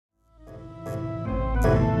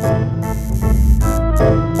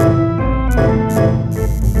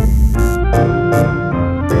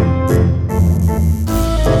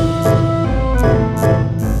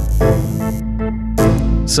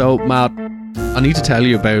So, Matt, I need to tell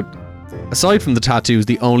you about, aside from the tattoos,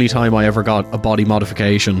 the only time I ever got a body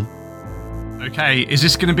modification. Okay, is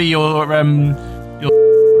this going to be your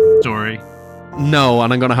story? No,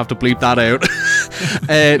 and I'm going to have to bleep that out.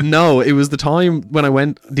 No, it was the time when I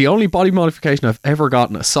went, the only body modification I've ever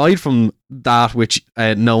gotten, aside from that, which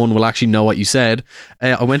no one will actually know what you said,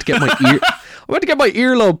 I went to get my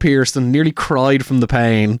earlobe pierced and nearly cried from the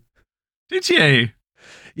pain. Did you?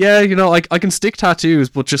 Yeah, you know, I can stick tattoos,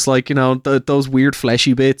 but just like, you know, those weird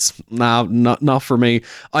fleshy bits, nah, not for me.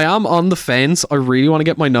 I am on the fence. I really want to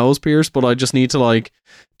get my nose pierced, but I just need to like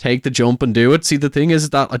take the jump and do it. See, the thing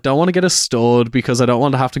is that I don't want to get a stud because I don't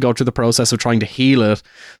want to have to go through the process of trying to heal it.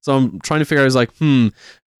 So I'm trying to figure out, I was like,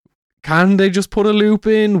 can they just put a loop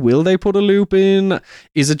in? Will they put a loop in?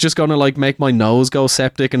 Is it just going to like make my nose go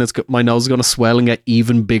septic and my nose is going to swell and get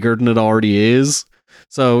even bigger than it already is?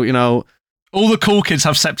 So, you know, all the cool kids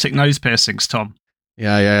have septic nose piercings, Tom.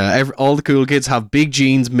 Yeah. All the cool kids have big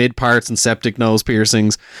jeans, mid parts, and septic nose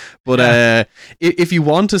piercings. But if you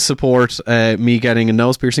want to support me getting a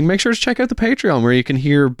nose piercing, make sure to check out the Patreon, where you can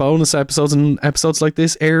hear bonus episodes and episodes like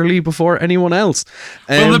this early before anyone else.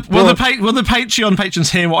 Will the Patreon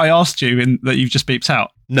patrons hear what I asked you that you've just beeped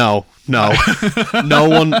out? No, no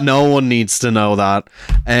one needs to know that.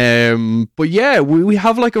 But yeah, we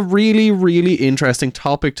have like a really, really interesting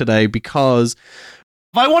topic today because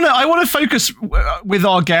I want to focus with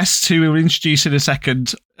our guests, who we'll introduce in a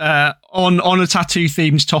second, on a tattoo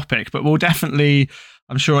themed topic. But we'll definitely,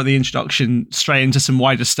 I'm sure, at the introduction, stray into some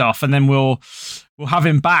wider stuff, and then we'll have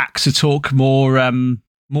him back to talk more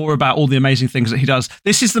about all the amazing things that he does.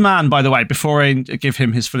 This is the man, by the way, before I give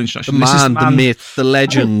him his full introduction. The myth, the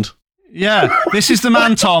legend. Yeah, this is the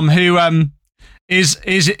man, Tom, who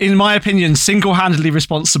is in my opinion single-handedly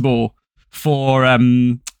responsible for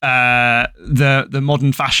the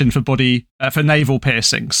modern fashion for for navel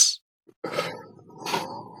piercings.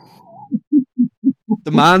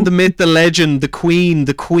 The man, the myth, the legend, the queen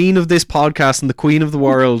of this podcast and the queen of the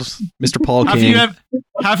world, Mr. Paul King.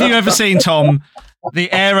 Have you ever seen, Tom, the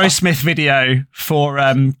Aerosmith video for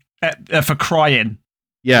Crying?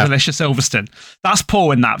 Yeah, Alicia Silverstone. That's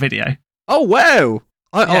Paul in that video. Oh wow!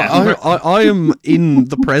 I am in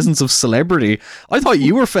the presence of celebrity. I thought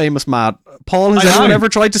you were famous, Matt. Paul, has anyone ever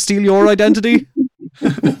tried to steal your identity?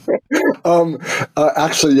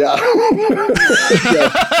 Actually, yeah.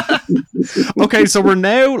 Yeah. Okay, so we're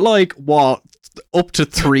now like what, up to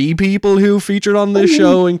 3 people who featured on this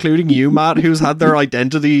show, including you, Matt, who's had their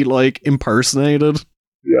identity like impersonated.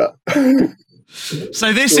 Yeah.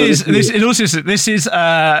 So this is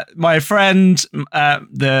my friend,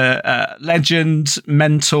 the legend,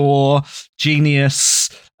 mentor, genius,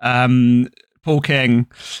 Paul King,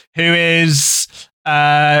 who is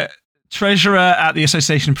treasurer at the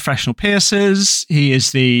Association of Professional Piercers. He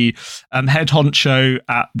is the head honcho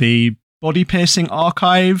at the Body Piercing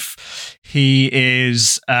Archive. He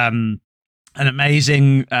is an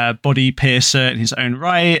amazing body piercer in his own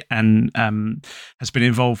right, and has been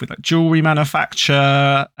involved with like jewelry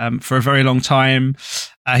manufacture for a very long time.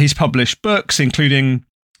 He's published books, including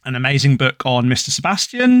an amazing book on Mr.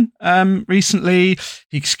 Sebastian recently.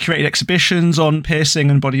 He's created exhibitions on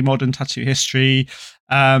piercing and body modern tattoo history,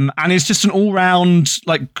 and is just an all-round,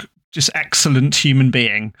 like, just excellent human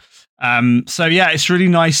being. So yeah, it's really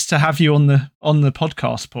nice to have you on the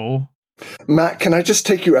podcast, Paul. Matt, can I just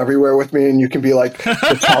take you everywhere with me, and you can be like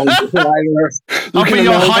the talent provider? I'll be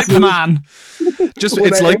your hype man. Just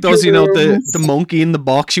it's like those, you know, the monkey in the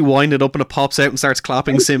box. You wind it up and it pops out and starts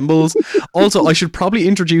clapping cymbals. Also, I should probably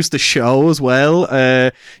introduce the show as well.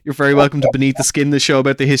 You're very welcome to Beneath the Skin, the show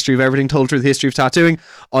about the history of everything told through the history of tattooing.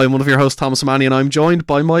 I'm one of your hosts, Thomas Amani, and I'm joined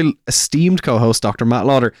by my esteemed co-host, Dr. Matt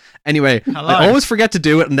Lauder. Anyway, hello. I always forget to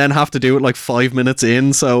do it and then have to do it like 5 minutes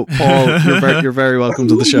in. So, Paul, you're very welcome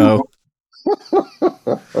to the show.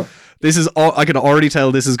 This is I can already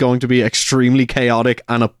tell this is going to be extremely chaotic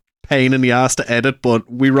and a pain in the ass to edit,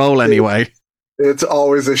 but we roll anyway. It's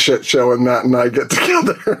always a shit show when Matt and I get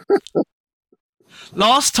together.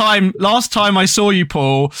 Last time I saw you,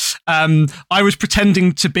 Paul, I was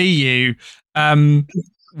pretending to be you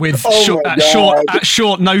with at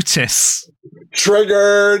short notice.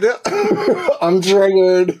 Triggered. I'm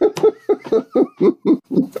triggered.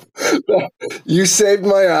 You saved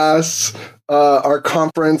my ass. Our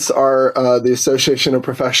conference, the Association of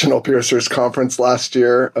Professional Piercers conference last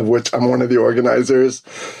year, of which I'm one of the organizers,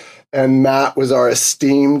 and Matt was our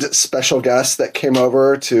esteemed special guest that came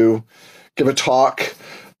over to give a talk.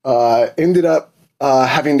 Ended up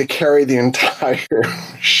having to carry the entire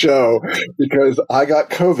show because I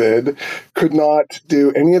got COVID, could not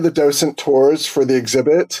do any of the docent tours for the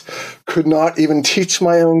exhibit, could not even teach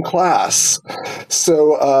my own class.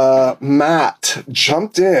 So Matt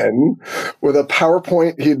jumped in with a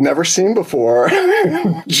PowerPoint he'd never seen before,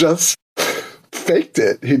 just faked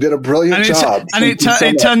it. He did a brilliant job. And it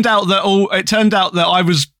turned out that I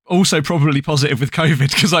was also probably positive with COVID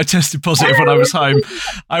because I tested positive when I was home.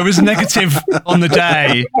 I was negative on the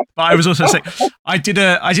day, but I was also sick. I did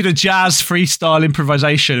a jazz freestyle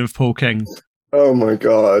improvisation of Paul King. Oh my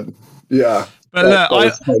God. Yeah.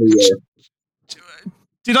 But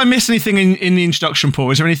did I miss anything in the introduction,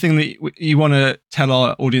 Paul? Is there anything that you want to tell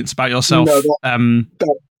our audience about yourself? No,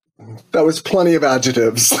 that was plenty of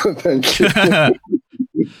adjectives. Thank you.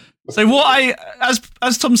 So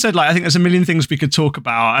as Tom said, I think there's a million things we could talk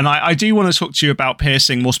about, and I do want to talk to you about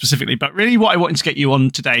piercing more specifically, but really what I wanted to get you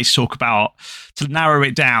on today to talk about, to narrow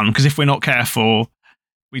it down, because if we're not careful,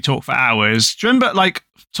 we talk for hours. Do you remember,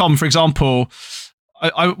 Tom, for example,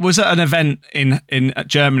 I was at an event in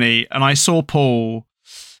Germany, and I saw Paul,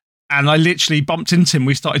 and I literally bumped into him.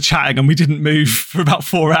 We started chatting, and we didn't move for about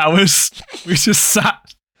 4 hours. We just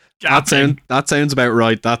sat. That sounds about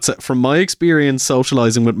right. That's it. From my experience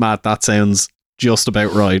socializing with Matt, that sounds just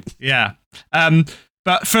about right. Yeah.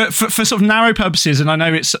 But for sort of narrow purposes, and I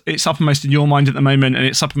know it's uppermost in your mind at the moment, and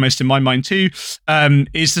it's uppermost in my mind too,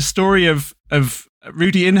 is the story of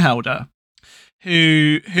Rudi Inhelder,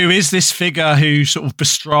 who is this figure who sort of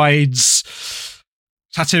bestrides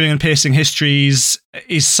tattooing and piercing histories,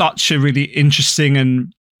 is such a really interesting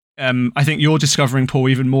and I think you're discovering, Paul,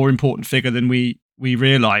 even more important figure than we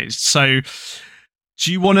realized. So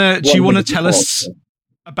do you want to tell us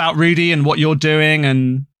about Rudi and what you're doing?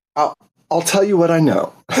 And I'll tell you what I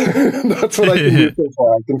know. That's what I can do so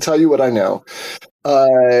far. I can tell you what I know.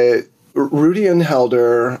 Rudi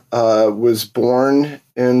Inhelder was born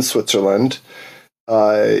in Switzerland.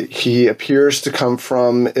 He appears to come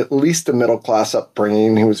from at least a middle-class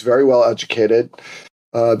upbringing. He was very well educated.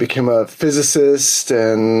 Became a physicist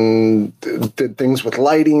and did things with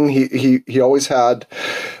lighting. He always had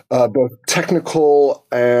both technical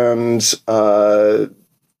and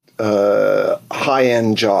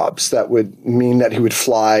high-end jobs. That would mean that he would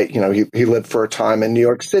fly. He lived for a time in New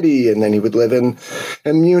York City, and then he would live in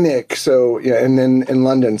Munich. So and then in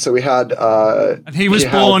London. So we had. And he was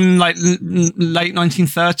born late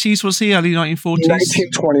 1930s, was he? Early 1940s.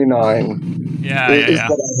 1929. Yeah.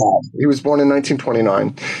 He was born in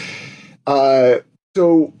 1929.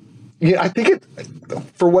 So I think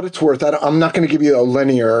for what it's worth, I'm not going to give you a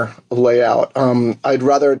linear layout. I'd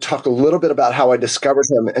rather talk a little bit about how I discovered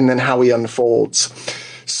him and then how he unfolds.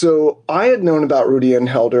 So I had known about Rudi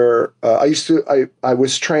Inhelder. I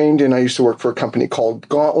was trained and I used to work for a company called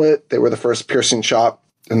Gauntlet. They were the first piercing shop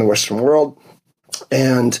in the Western world.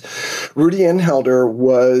 And Rudi Inhelder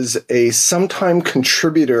was a sometime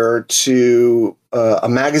contributor to a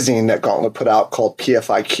magazine that Gauntlet put out called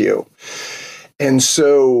PFIQ. And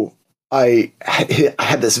so I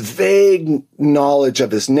had this vague knowledge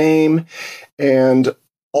of his name, and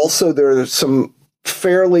also there's some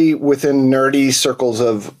fairly within nerdy circles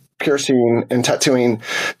of piercing and tattooing,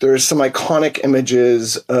 there's some iconic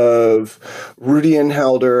images of Rudi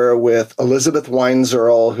Inhelder with Elizabeth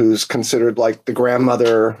Weinzierl, who's considered like the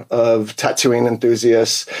grandmother of tattooing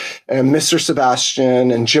enthusiasts, and Mr.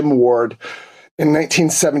 Sebastian and Jim Ward in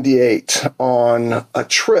 1978 on a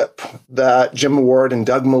trip that Jim Ward and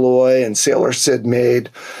Doug Malloy and Sailor Sid made,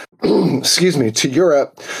 to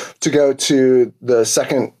Europe to go to the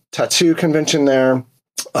second tattoo convention there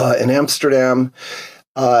in Amsterdam.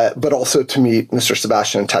 But also to meet Mr.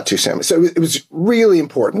 Sebastian and Tattoo Sam. So it was really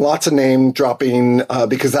important. Lots of name dropping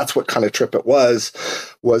because that's what kind of trip it was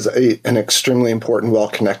an extremely important,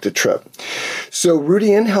 well-connected trip. So Rudi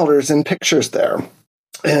Inhelder's in pictures there.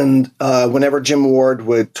 And whenever Jim Ward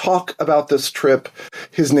would talk about this trip,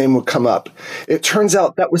 his name would come up. It turns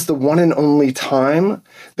out that was the one and only time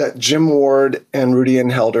that Jim Ward and Rudi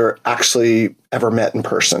Inhelder actually ever met in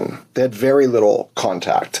person. They had very little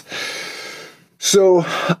contact. So,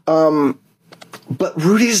 but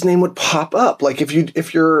Rudi's name would pop up. Like if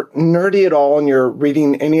you're nerdy at all and you're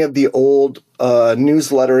reading any of the old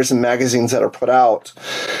newsletters and magazines that are put out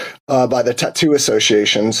by the tattoo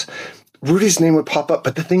associations, Rudi's name would pop up.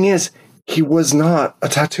 But the thing is, he was not a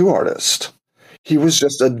tattoo artist. He was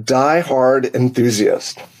just a diehard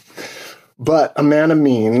enthusiast, but a man of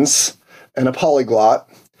means and a polyglot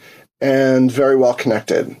and very well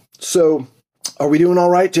connected. So are we doing all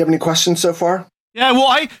right? Do you have any questions so far? Yeah, well,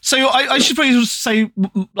 I should probably say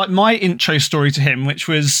like my intro story to him, which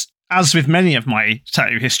was as with many of my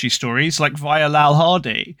tattoo history stories, like via Lal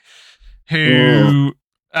Hardy, who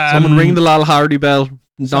someone ring the Lal Hardy bell.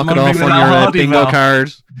 Knock it off on your bingo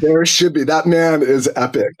card. There should be. That man is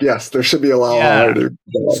epic. Yes, there should be a Lal Hardy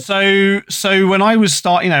bell. So when I was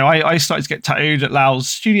I started to get tattooed at Lal's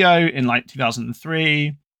studio in like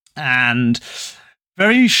 2003, and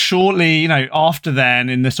very shortly, after then,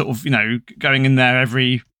 in the sort of, going in there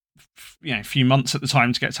every, few months at the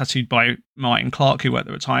time to get tattooed by Martin Clark, who worked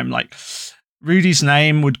there at the time, like Rudi's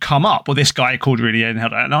name would come up, or this guy called Rudi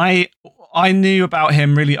Einhelder, and I knew about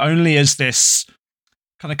him really only as this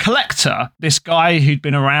kind of collector, this guy who'd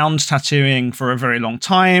been around tattooing for a very long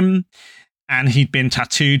time, and he'd been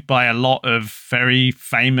tattooed by a lot of very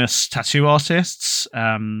famous tattoo artists,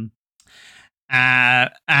 and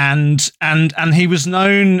he was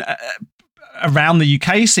known around the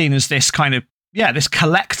UK scene as this kind of this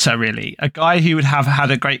collector, really, a guy who would have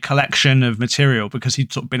had a great collection of material because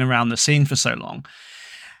he'd sort of been around the scene for so long.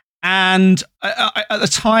 And at the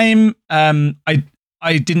time, I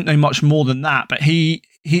didn't know much more than that, but he,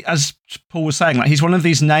 as Paul was saying, like he's one of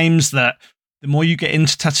these names that the more you get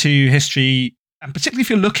into tattoo history, and particularly if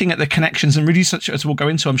you're looking at the connections, and really such as we'll go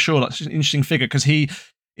into, I'm sure, that's an interesting figure because he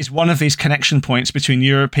is one of these connection points between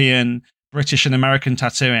European, British, and American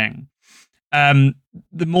tattooing. The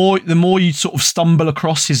more you sort of stumble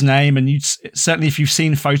across his name, and certainly if you've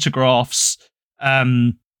seen photographs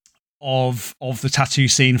of the tattoo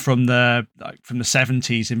scene from the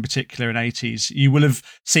 70s in particular and 80s, you will have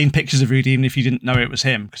seen pictures of Rudi even if you didn't know it was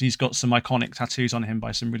him, because he's got some iconic tattoos on him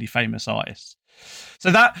by some really famous artists.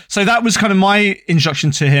 So that was kind of my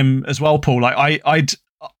introduction to him as well, Paul. Like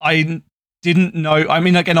I didn't know. I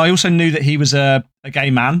mean, again, I also knew that he was a gay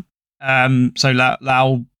man. So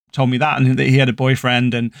Lau told me that, and that he had a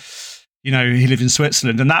boyfriend, and he lived in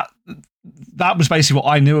Switzerland, and that was basically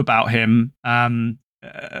what I knew about him.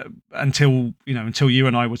 Until you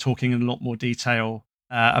and I were talking in a lot more detail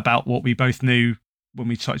about what we both knew when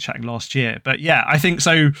we started chatting last year. But yeah, I think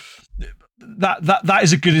so. That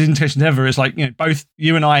is a good indication ever. Is like both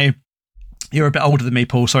you and I. You're a bit older than me,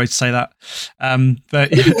 Paul. Sorry to say that,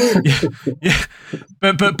 but yeah.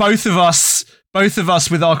 But both of us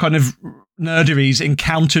with our kind of nerderies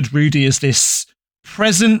encountered Rudi as this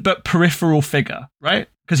present but peripheral figure, right?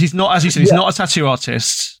 Because he's not, as you said, he's not a tattoo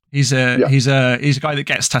artist. He's a guy that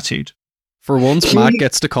gets tattooed. For once, Matt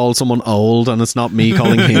gets to call someone old, and it's not me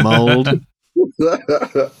calling him old.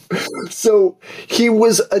 So he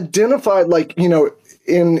was identified, like in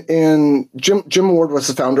Jim Ward was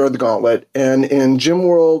the founder of the Gauntlet, and in Jim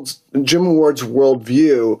Ward's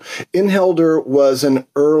worldview, Einhelder was an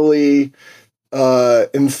early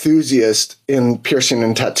enthusiast in piercing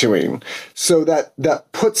and tattooing. So that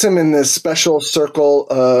puts him in this special circle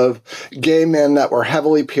of gay men that were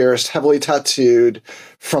heavily pierced, heavily tattooed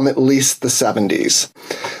from at least the 70s.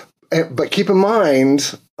 But keep in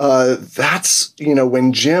mind, that's,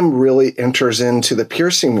 when Jim really enters into the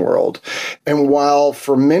piercing world. And while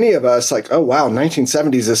for many of us, like, oh, wow,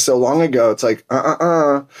 1970s is so long ago, it's like,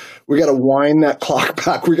 we got to wind that clock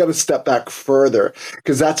back. We got to step back further,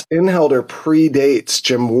 because that's Einhelder predates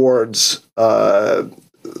Jim Ward's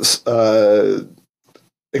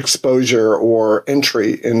exposure or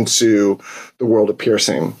entry into the world of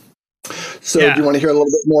piercing. So do you want to hear a little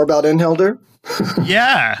bit more about Einhelder?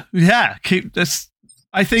 Yeah. Keep this.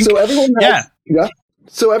 I think so. Everyone has,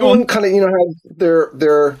 So everyone kind of has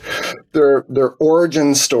their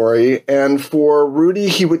origin story, and for Rudi,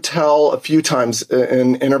 he would tell a few times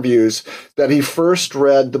in interviews that he first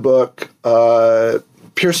read the book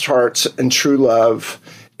Pierced Hearts and True Love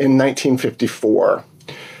in 1954.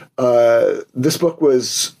 This book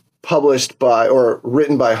was published by or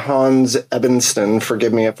written by Hans Ebenstein.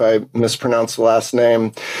 Forgive me if I mispronounce the last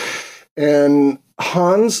name. And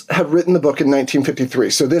Hans had written the book in 1953.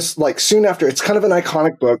 So this, like, soon after, it's kind of an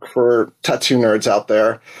iconic book for tattoo nerds out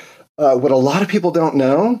there. What a lot of people don't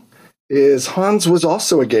know is Hans was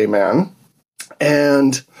also a gay man.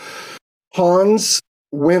 And Hans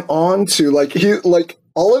went on to,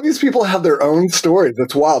 all of these people have their own stories.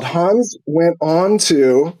 It's wild. Hans went on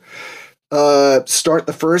to start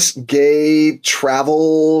the first gay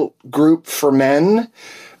travel group for men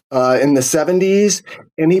in the 70s,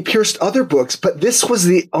 and he pierced other books, but this was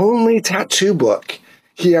the only tattoo book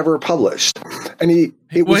he ever published. And it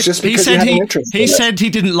was just because he had an interest in it. He said he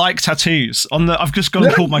didn't like tattoos. I've just gone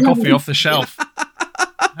and pulled my coffee off the shelf.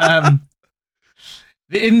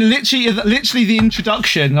 In literally the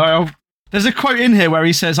introduction, there's a quote in here where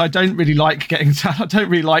he says, "I don't really like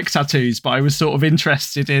tattoos, but I was sort of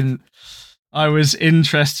interested in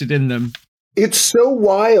them." It's so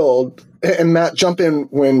wild and Matt, jump in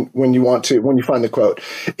when you want to, when you find the quote.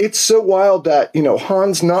 It's so wild that,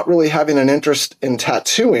 Hans, not really having an interest in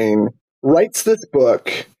tattooing, writes this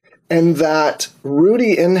book, and that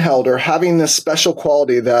Rudi Inhelder, having this special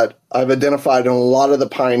quality that I've identified in a lot of the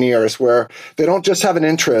pioneers, where they don't just have an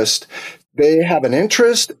interest, they have an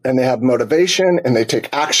interest and they have motivation and they take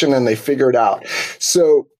action and they figure it out.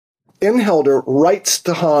 So Inhelder writes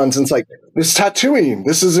to Hans and it's like, this tattooing,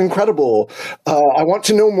 this is incredible. I want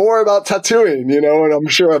to know more about tattooing, and I'm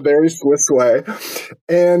sure a very Swiss way.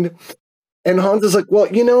 And Hans is like, well,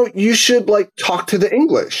 you should talk to the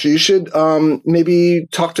English. You should maybe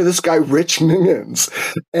talk to this guy, Rich Mingens.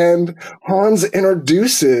 And Hans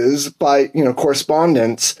introduces by,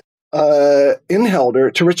 correspondence,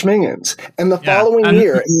 Inhelder to Rich Mingens. And the following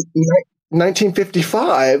year, in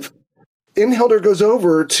 1955, Inhelder goes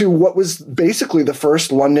over to what was basically the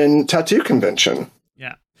first London tattoo convention.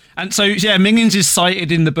 Yeah. And so, Mingens is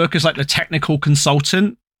cited in the book as the technical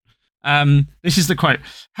consultant. This is the quote.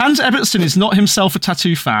 Hans Ebertson is not himself a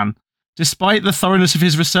tattoo fan. Despite the thoroughness of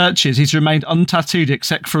his researches, he's remained untattooed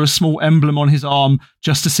except for a small emblem on his arm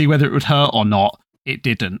just to see whether it would hurt or not. It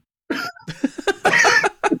didn't.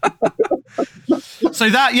 So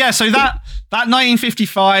that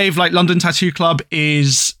 1955 London Tattoo Club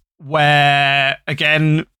is where,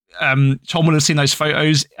 again, Tom will have seen those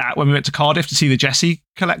photos when we went to Cardiff to see the Jesse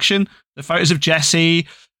collection. The photos of Jesse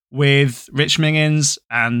with Rich Mingens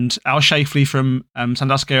and Al Shafley from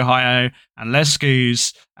Sandusky, Ohio, and Les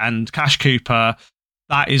Scoos and Cash Cooper.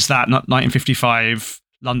 That is that 1955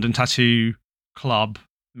 London Tattoo Club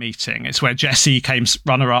meeting. It's where Jesse came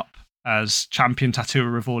runner-up as champion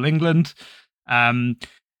tattooer of all England. And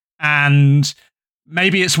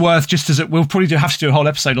maybe it's worth, we'll probably have to do a whole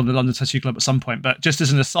episode on the London Tattoo Club at some point, but just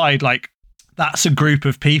as an aside, that's a group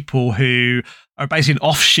of people who are basically an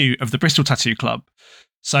offshoot of the Bristol Tattoo Club.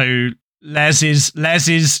 So Les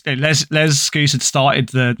Scoos had started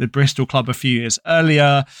the Bristol Club a few years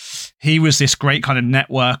earlier. He was this great kind of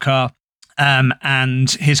networker, and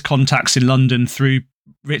his contacts in London through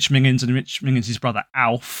Rich Mingens and Rich Mingens' brother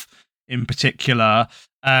Alf in particular,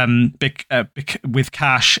 with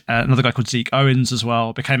Cash, another guy called Zeke Owens as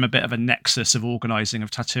well, became a bit of a nexus of organising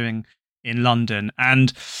of tattooing in London.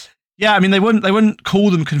 And they wouldn't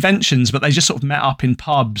call them conventions, but they just sort of met up in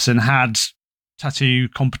pubs and had tattoo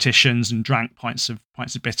competitions and drank pints of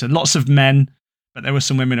bitter. Lots of men, but there were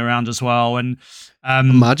some women around as well. And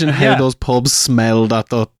imagine how those pubs smelled at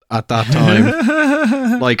that time.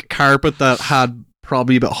 Carpet that had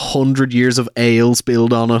probably about 100 years of ale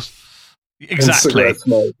spilled on it. Exactly.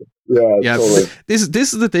 Yeah, totally. This is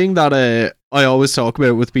the thing that I always talk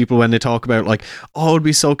about with people when they talk about it'd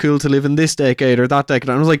be so cool to live in this decade or that decade.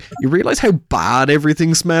 And I was like, you realize how bad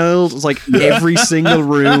everything smelled? It's every single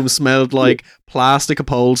room smelled like plastic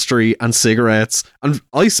upholstery and cigarettes. And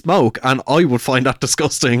I smoke, and I would find that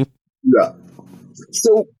disgusting. Yeah.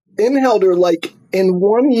 So Inhelder, in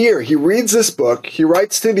 1 year, he reads this book, he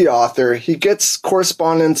writes to the author, he gets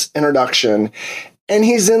correspondence introduction, and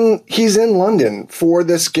he's in London for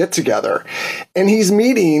this get together, and he's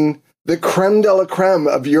meeting the creme de la creme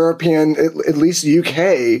of European, at least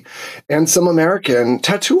UK, and some American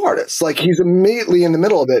tattoo artists. He's immediately in the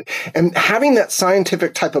middle of it, and having that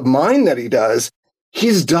scientific type of mind that he does,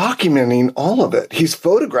 he's documenting all of it. He's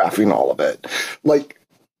photographing all of it.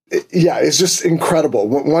 It's just incredible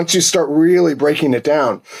once you start really breaking it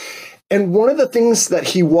down. And one of the things that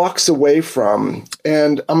he walks away from,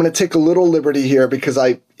 and I'm going to take a little liberty here because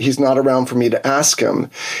he's not around for me to ask him,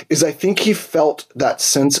 is I think he felt that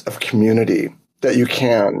sense of community that you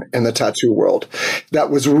can in the tattoo world that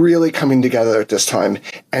was really coming together at this time.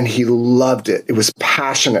 And he loved it. It was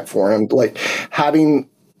passionate for him, having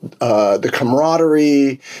the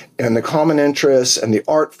camaraderie and the common interests and the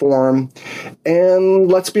art form.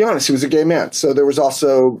 And let's be honest, he was a gay man. So there was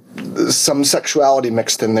also some sexuality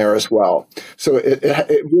mixed in there as well. So it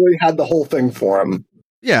really had the whole thing for him.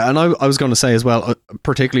 Yeah, and I was going to say as well,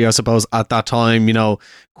 particularly, I suppose, at that time,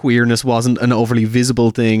 queerness wasn't an overly visible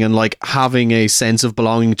thing, and having a sense of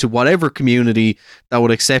belonging to whatever community that would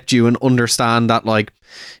accept you and understand that,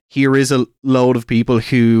 here is a load of people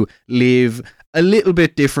who live a little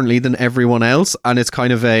bit differently than everyone else, and it's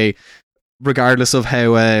kind of regardless of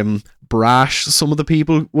how brash some of the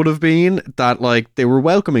people would have been, that they were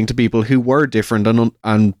welcoming to people who were different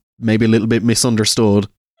and maybe a little bit misunderstood.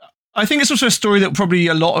 I think it's also a story that probably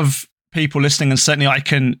a lot of people listening, and certainly I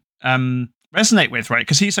can resonate with, right?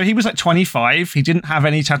 Because he was 25, he didn't have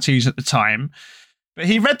any tattoos at the time, but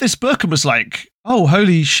he read this book and was like, oh,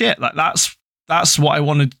 holy shit, that's what I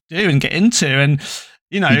want to do and get into. And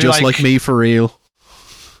he just like me, for real.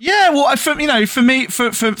 Yeah, well, for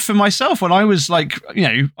myself, when I was like,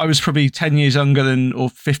 I was probably 10 years younger than, or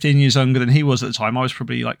 15 years younger than he was at the time. I was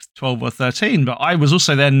probably like 12 or 13, but I was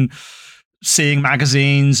also then seeing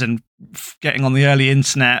magazines and getting on the early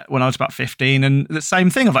internet when I was about 15. And the same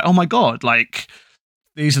thing of like, oh my God, like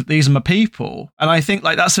these are my people. And I think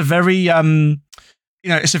like that's a very,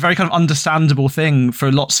 it's a very kind of understandable thing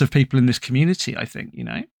for lots of people in this community, I think,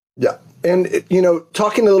 Yeah. And,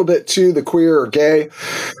 talking a little bit to the queer or gay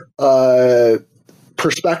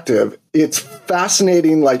perspective, it's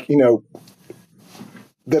fascinating. Like,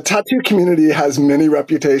 the tattoo community has many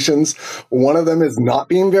reputations. One of them is not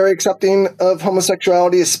being very accepting of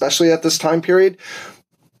homosexuality, especially at this time period.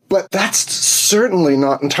 But that's certainly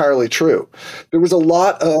not entirely true. There was a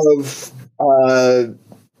lot of,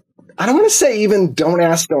 I don't want to say even don't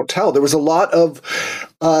ask, don't tell. There was a lot of,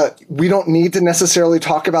 we don't need to necessarily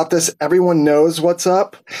talk about this. Everyone knows what's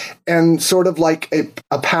up, and sort of like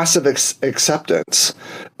a passive acceptance.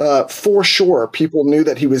 For sure, people knew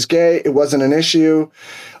that he was gay. It wasn't an issue.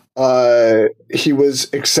 He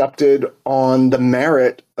was accepted on the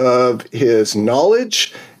merit of his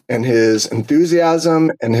knowledge and his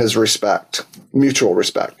enthusiasm and his respect, mutual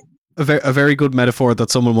respect. A very good metaphor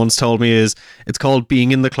that someone once told me is, it's called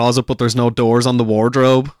being in the closet, but there's no doors on the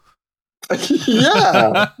wardrobe.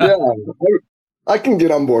 yeah. I can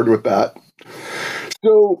get on board with that.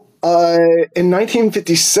 So in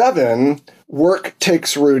 1957, work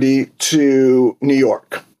takes Rudi to New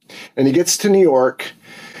York. And he gets to New York,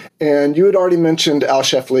 and you had already mentioned Al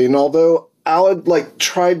Shefley, and although Al had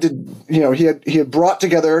tried to, he had brought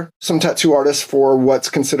together some tattoo artists for what's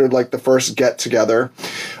considered like the first get together.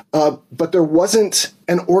 But there wasn't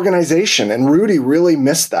an organization, and Rudi really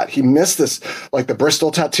missed that. He missed this, like the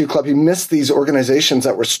Bristol Tattoo Club. He missed these organizations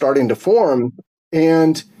that were starting to form,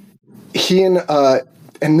 and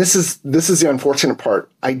and this is the unfortunate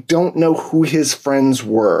part. I don't know who his friends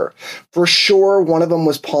were. For sure, one of them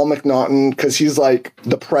was Paul McNaughton, because he's like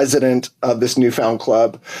the president of this newfound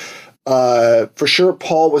club. For sure,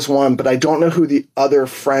 Paul was one, but I don't know who the other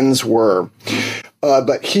friends were.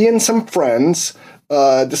 But he and some friends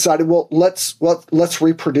decided, well, let's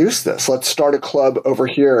reproduce this. Let's start a club over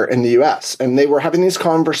here in the U.S. And they were having these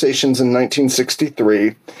conversations in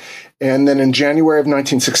 1963. And then in January of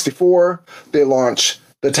 1964, they launched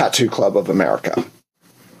the Tattoo Club of America.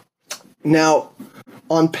 Now,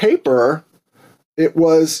 on paper, it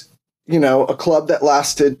was, a club that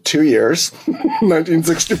lasted 2 years,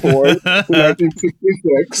 1964 to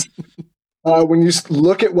 1966. When you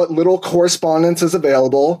look at what little correspondence is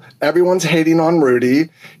available, everyone's hating on Rudi.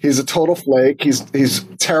 He's a total flake. He's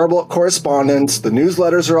terrible at correspondence. The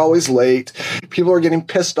newsletters are always late. People are getting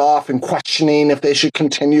pissed off and questioning if they should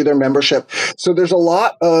continue their membership. So there's a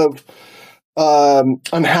lot of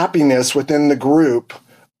unhappiness within the group,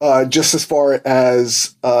 just as far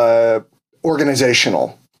as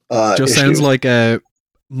organizational just issues. sounds like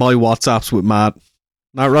my WhatsApps with Matt.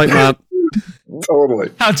 Not right, Matt?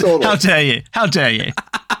 Totally. How dare you? How dare you?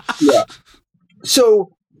 Yeah.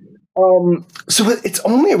 So it's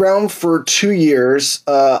only around for 2 years.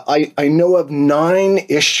 I know of 9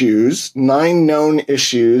 known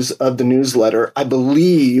issues of the newsletter. I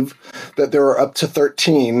believe that there are up to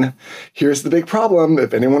 13. Here's the big problem.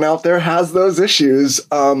 If anyone out there has those issues,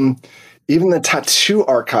 even the Tattoo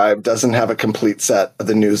Archive doesn't have a complete set of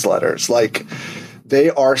the newsletters. Like, they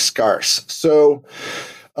are scarce. So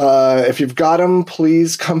if you've got them,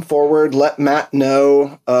 please come forward. Let Matt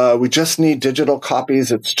know. We just need digital copies.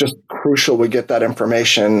 It's just crucial we get that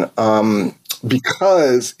information,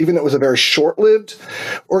 because even though it was a very short-lived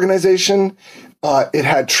organization, it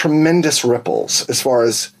had tremendous ripples as far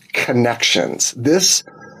as connections. This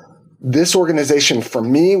organization, for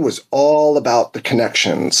me, was all about the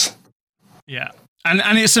connections. Yeah.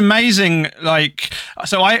 And it's amazing, like,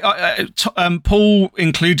 so Paul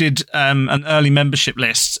included an early membership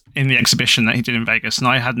list in the exhibition that he did in Vegas, and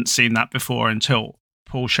I hadn't seen that before until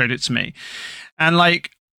Paul showed it to me. And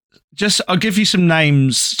like, I'll give you some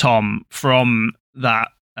names, Tom, from that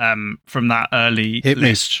early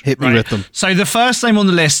list. Hit me with them. So the first name on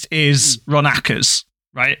the list is Ron Ackers,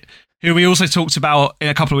 right? Who we also talked about in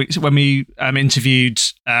a couple of weeks when we interviewed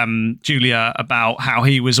Julia about how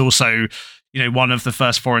he was also, one of the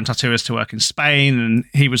first foreign tattooists to work in Spain, and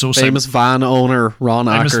he was also famous van owner Ron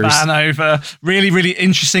Ackers. Famous van owner, really, really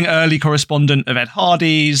interesting early correspondent of Ed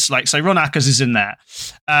Hardy's. So Ron Ackers is in there.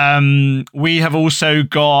 We have also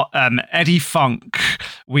got Eddie Funk.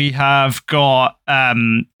 We have got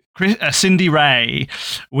Cindy Ray.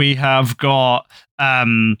 We have got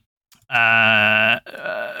God,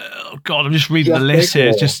 I'm just reading Jeff the list Baker. here.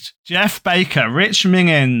 It's just Jeff Baker, Rich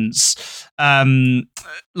Mingins,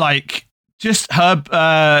 like just Herb,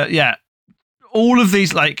 all of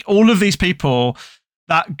these people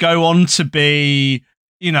that go on to be,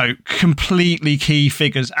 completely key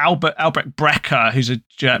figures. Albrecht Brecker, who's a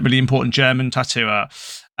really important German tattooer.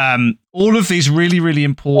 All of these really, really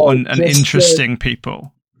important and interesting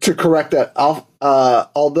people. To correct that,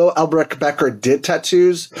 although Albrecht Becker did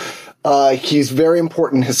tattoos, he's very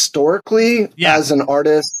important historically as an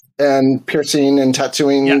artist and piercing and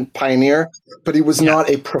tattooing pioneer, but he was not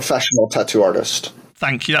a professional tattoo artist.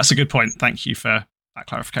 Thank you. That's a good point. Thank you for that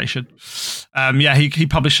clarification. He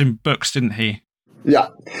published some books, didn't he? Yeah.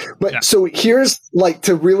 But so here's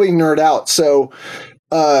to really nerd out. So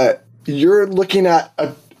you're looking at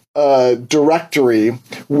a directory,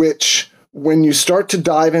 which when you start to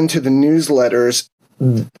dive into the newsletters,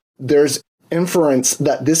 there's inference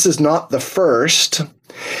that this is not the first.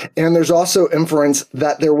 And there's also inference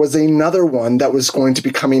that there was another one that was going to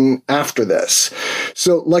be coming after this.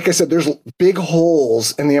 So, like I said, there's big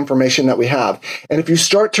holes in the information that we have. And if you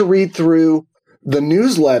start to read through the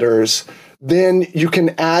newsletters, then you can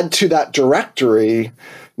add to that directory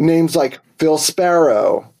names like Phil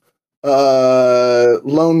Sparrow,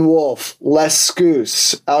 Lone Wolf, Les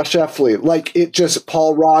Scoose, Al Sheffley,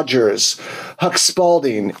 Paul Rogers, Huck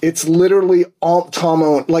Spalding. It's literally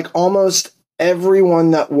almost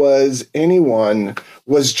everyone that was anyone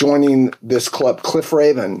was joining this club. Cliff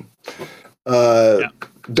Raven,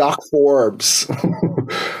 Doc Forbes,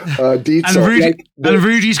 Dietzel. And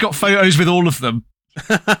Rudy's got photos with all of them.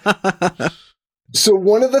 So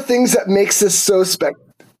one of the things that makes this so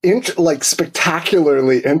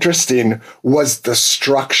spectacularly interesting was the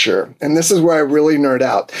structure. And this is where I really nerd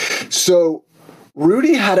out. So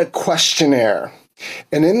Rudi had a questionnaire.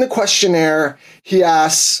 And in the questionnaire, he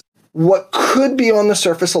asks what could be on the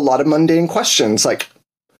surface a lot of mundane questions like,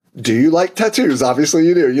 do you like tattoos? Obviously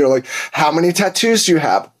you do. How many tattoos do you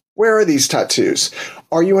have? Where are these tattoos?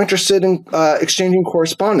 Are you interested in exchanging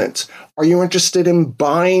correspondence? Are you interested in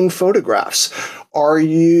buying photographs? Are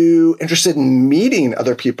you interested in meeting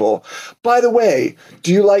other people? By the way,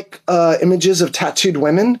 do you like images of tattooed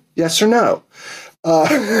women? Yes or no?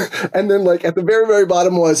 And then at the very, very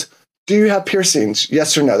bottom was, do you have piercings?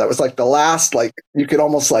 Yes or no? That was the last, you could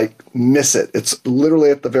almost miss it. It's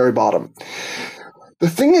literally at the very bottom. The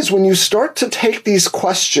thing is, when you start to take these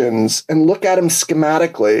questions and look at them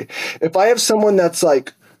schematically, if I have someone that's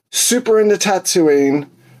super into tattooing,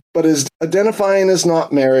 but is identifying as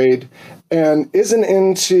not married and isn't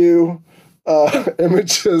into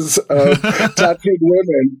images of tattooed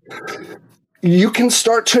women, you can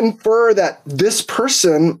start to infer that this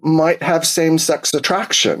person might have same-sex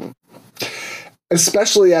attraction,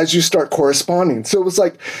 especially as you start corresponding. So it was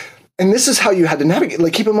and this is how you had to navigate.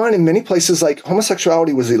 Keep in mind, in many places,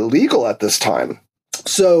 homosexuality was illegal at this time.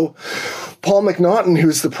 So Paul McNaughton,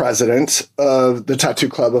 who's the president of the Tattoo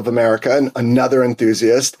Club of America, and another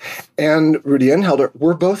enthusiast, and Rudi Enhelder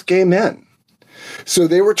were both gay men. So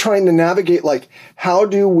they were trying to navigate, how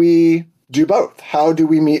do we do both? How do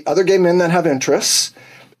we meet other gay men that have interests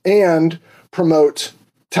and promote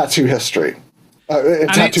tattoo history,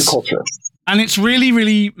 tattoo culture? And it's really,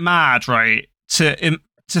 really mad, right,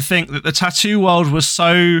 to think that the tattoo world was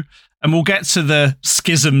so, and we'll get to the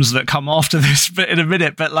schisms that come after this bit in a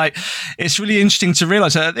minute, but it's really interesting to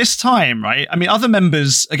realize that at this time, right, I mean, other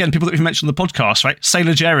members, again, people that we've mentioned on the podcast, right,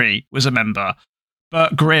 Sailor Jerry was a member,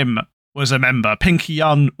 Bert Grimm was a member, Pinky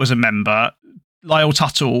Yun was a member, Lyle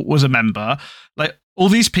Tuttle was a member, all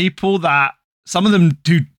these people that, some of them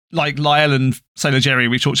who, Lyle and Sailor Jerry,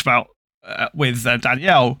 we talked about with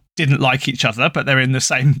Danielle, didn't like each other, but they're in the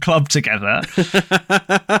same club together.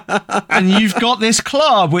 And you've got this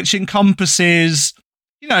club which encompasses,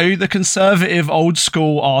 the conservative old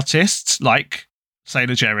school artists like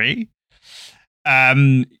Sailor Jerry.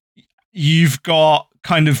 You've got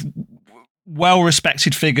kind of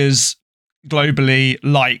well-respected figures globally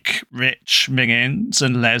like Rich Mingins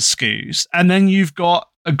and Les Scoose. And then you've got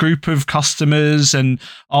a group of customers and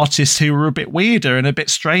artists who were a bit weirder and a bit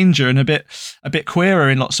stranger and a bit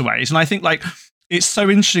queerer in lots of ways. And I think it's so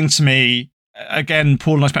interesting to me, again,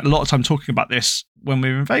 Paul and I spent a lot of time talking about this when we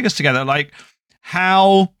were in Vegas together,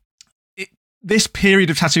 how this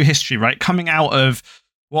period of tattoo history, right, coming out of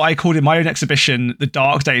what I called in my own exhibition, the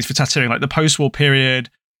dark days for tattooing, the post-war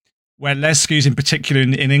period, where Les Scoose in particular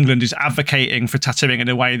in England is advocating for tattooing in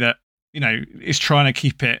a way that, is trying to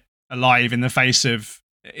keep it alive in the face of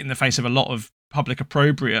a lot of public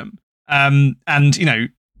opprobrium. And,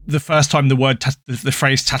 the first time the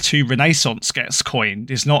phrase tattoo renaissance gets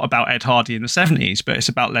coined is not about Ed Hardy in the 70s, but it's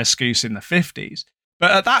about Les Goose in the 50s.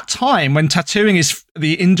 But at that time, when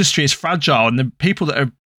the industry is fragile and the people that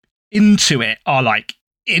are into it are like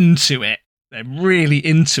into it, they're really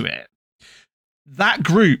into it, that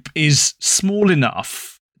group is small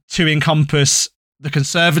enough to encompass the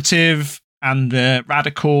conservative and the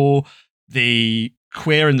radical, the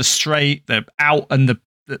queer and the straight, the out and the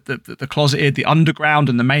closeted, the underground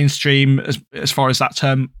and the mainstream, as far as that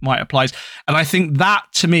term might apply. And I think that,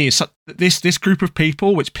 to me, is this group of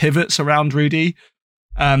people, which pivots around Rudi,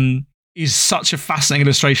 is such a fascinating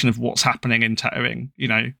illustration of what's happening in tattooing,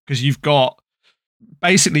 because you've got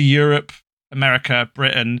basically Europe, America,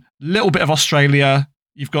 Britain, a little bit of Australia.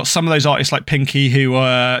 You've got some of those artists like Pinky who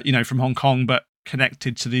are, from Hong Kong, but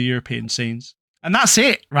connected to the European scenes. And that's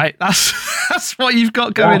it, right? That's what you've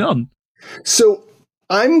got going on. So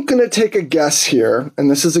I'm going to take a guess here,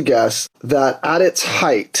 and this is a guess, that at its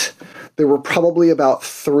height, there were probably about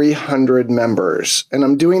 300 members. And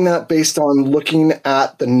I'm doing that based on looking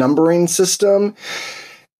at the numbering system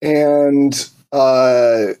and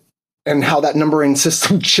how that numbering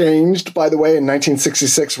system changed, by the way, in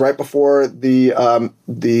 1966, right before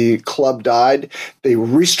the club died. They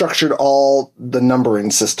restructured all the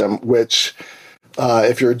numbering system, which,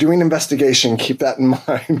 if you're doing investigation, keep that in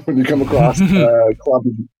mind when you come across a club.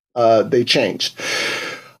 They changed.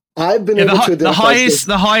 I've been able to identify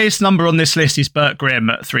the highest number on this list is Bert Grimm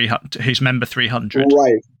at 300, who's member 300.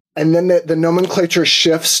 Right. And then the nomenclature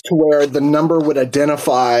shifts to where the number would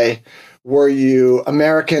identify, were you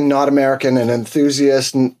American, not American, an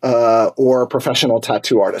enthusiast, or a professional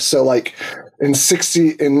tattoo artist. So like in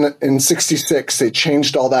 66, they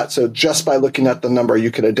changed all that. So just by looking at the number,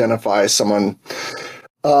 you could identify someone.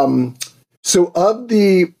 So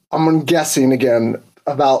I'm guessing again,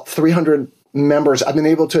 about 300 members, I've been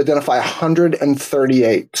able to identify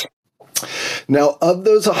 138. Now, of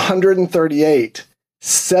those 138,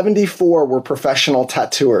 74 were professional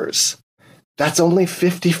tattooers. That's only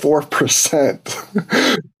 54%.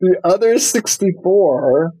 The other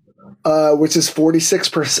 64, which is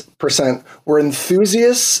 46%, were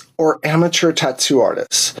enthusiasts or amateur tattoo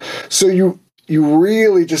artists. So you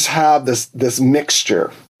really just have this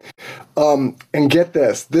mixture. And get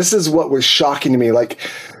this is what was shocking to me. Like,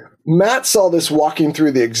 Matt saw this walking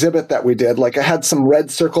through the exhibit that we did. Like, I had some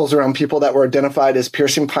red circles around people that were identified as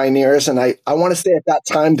piercing pioneers. And I want to say at that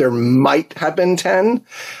time, there might have been 10.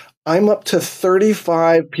 I'm up to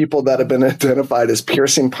 35 people that have been identified as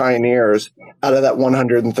piercing pioneers out of that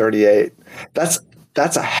 138. That's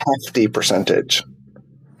a hefty percentage.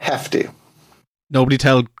 Hefty. Nobody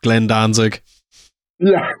tell Glenn Danzig.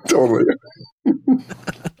 Yeah, totally.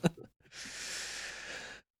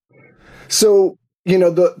 So,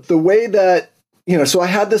 the way that, so I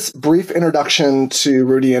had this brief introduction to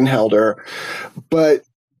Rudi Inhelder, but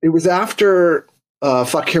it was after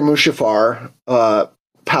Fakir Mushafar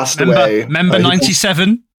passed away. Member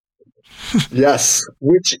 97? Yes,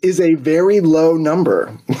 which is a very low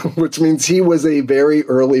number, which means he was a very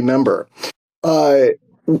early member.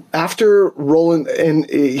 After Roland, and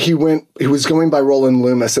he was going by Roland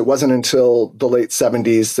Loomis. It wasn't until the late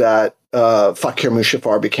 70s that Fakir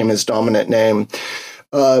Mushafar became his dominant name.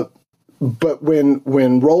 But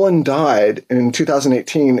when Roland died in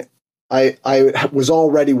 2018, I was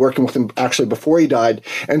already working with him actually before he died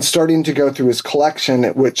and starting to go through his collection,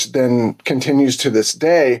 which then continues to this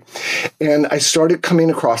day. And I started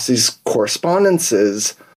coming across these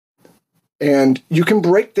correspondences. And you can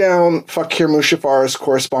break down Fakir Mushafar's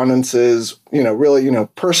correspondences, really,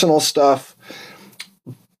 personal stuff.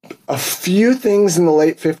 A few things in the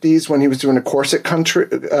late 50s when he was doing a corset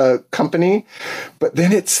company, but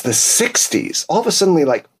then it's the 60s. All of a sudden,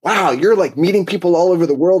 like, wow, you're like meeting people all over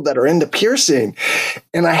the world that are into piercing.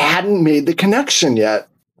 And I hadn't made the connection yet.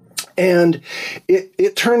 And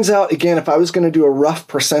it turns out, again, if I was going to do a rough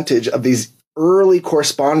percentage of these early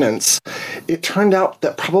correspondence, it turned out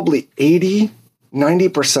that probably 90%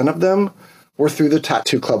 of them were through the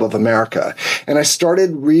Tattoo Club of America. And I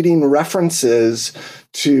started reading references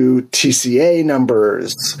to TCA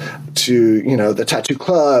numbers, to, the Tattoo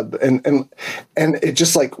Club, and it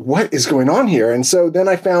just like, what is going on here? And so then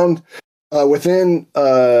I found within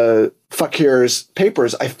Fakir's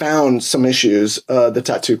papers, I found some issues, the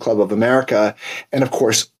Tattoo Club of America, and of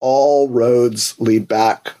course, all roads lead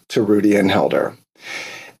back to Rudi Inhelder.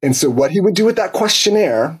 And so what he would do with that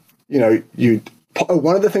questionnaire,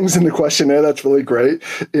 one of the things in the questionnaire that's really great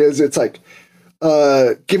is it's like,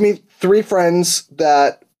 give me 3 friends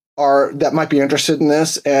that might be interested in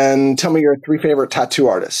this and tell me your 3 favorite tattoo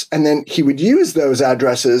artists. And then he would use those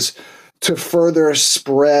addresses to further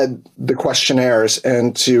spread the questionnaires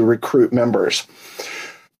and to recruit members.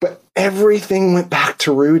 But everything went back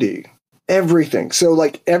to Rudi. Everything. So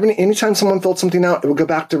like anytime someone filled something out, it would go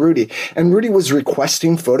back to Rudi. And Rudi was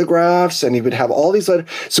requesting photographs, and he would have all these letters.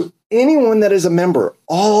 So anyone that is a member,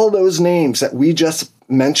 all those names that we just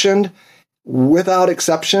mentioned, without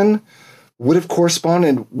exception, would have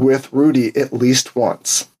corresponded with Rudi at least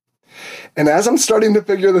once. And as I'm starting to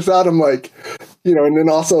figure this out, I'm like, and then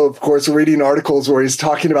also, of course, reading articles where he's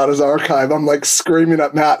talking about his archive, I'm like screaming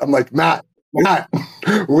at Matt. I'm like, Matt,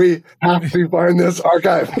 we have to find this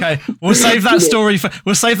archive. Okay, we'll save that story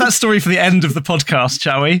for the end of the podcast,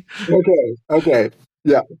 shall we? Okay,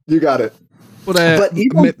 yeah, you got it. But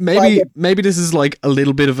maybe this is like a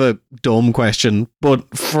little bit of a dumb question,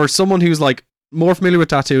 but for someone who's like more familiar with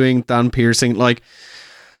tattooing than piercing, like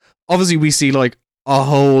obviously we see like a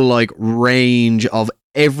whole like range of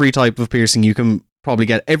every type of piercing you can probably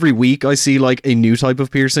get. Every week I see like a new type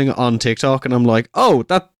of piercing on TikTok, and I'm like, oh,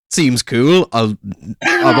 that seems cool. I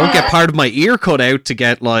won't get part of my ear cut out to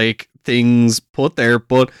get like things put there,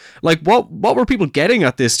 but like what were people getting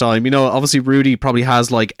at this time? Obviously Rudi probably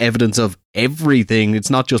has like evidence of everything. It's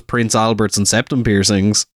not just Prince Albert's and septum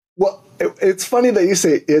piercings. Well, it's funny that you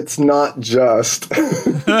say it's not just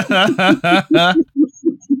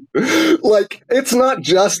like, it's not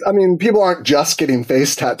just, people aren't just getting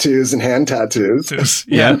face tattoos and hand tattoos.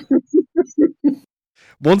 Yeah.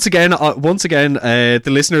 Once again, the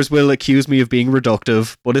listeners will accuse me of being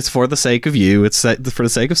reductive, but it's for the sake of you. It's for the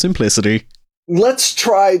sake of simplicity. Let's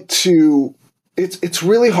try to... It's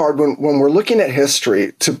really hard when we're looking at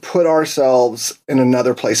history to put ourselves in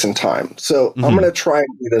another place in time. So I'm going to try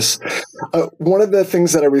and do this. One of the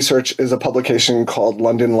things that I research is a publication called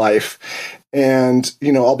London Life. And,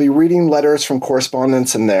 I'll be reading letters from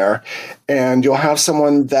correspondents in there. And you'll have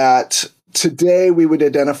someone that... today, we would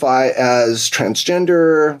identify as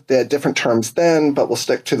transgender. They had different terms then, but we'll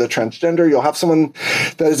stick to the transgender. You'll have someone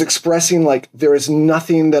that is expressing like, there is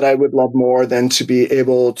nothing that I would love more than to be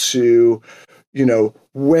able to,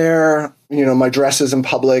 wear, my dresses in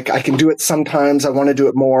public. I can do it sometimes. I want to do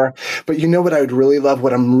it more. But what I would really love,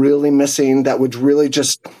 what I'm really missing, that would really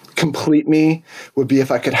just complete me, would be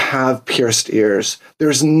if I could have pierced ears.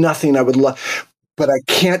 There's nothing I would love, but I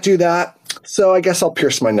can't do that. So I guess I'll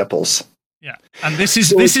pierce my nipples. Yeah, and this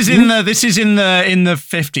is in the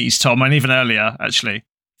 50s, Tom, and even earlier actually,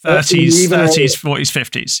 30s, 40s,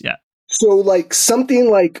 50s. Yeah. So like something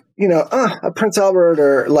like a Prince Albert,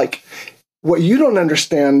 or like what you don't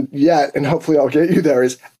understand yet, and hopefully I'll get you there,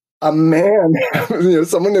 is a man,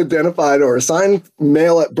 someone identified or assigned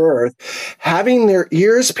male at birth, having their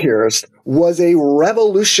ears pierced was a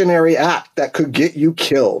revolutionary act that could get you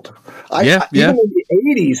killed. Even in the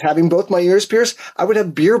 80s, having both my ears pierced, I would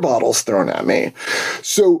have beer bottles thrown at me.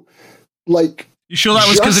 So, like... You sure that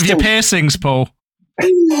was because of your piercings, Paul?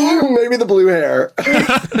 Maybe the blue hair.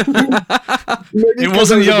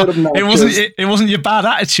 It wasn't your bad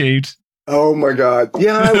attitude. Oh my God!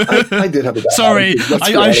 Yeah, I did have a bad Sorry,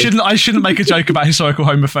 I shouldn't make a joke about historical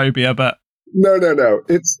homophobia, but no.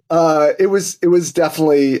 It was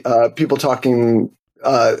definitely people talking.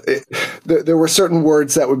 There were certain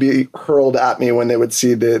words that would be hurled at me when they would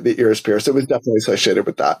see the ears pierced. It was definitely associated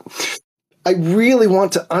with that. I really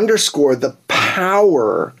want to underscore the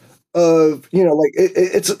power of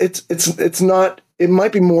it's not. It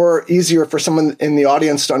might be more easier for someone in the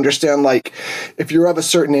audience to understand, like, if you're of a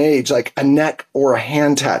certain age, like a neck or a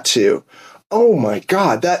hand tattoo. Oh my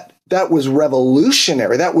God, that was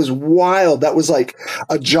revolutionary. That was wild. That was like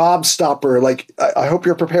a job stopper. Like, I hope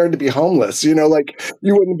you're prepared to be homeless. Like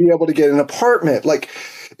you wouldn't be able to get an apartment. Like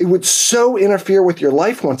it would so interfere with your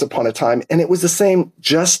life once upon a time. And it was the same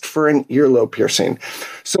just for an earlobe piercing.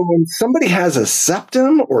 So when somebody has a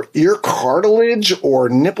septum or ear cartilage or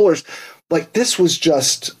nipple, or like, this was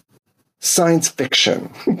just science fiction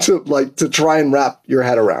to try and wrap your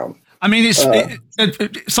head around. I mean,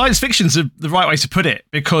 science fiction's the right way to put it,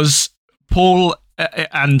 because Paul,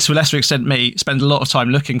 and to a lesser extent me, spend a lot of time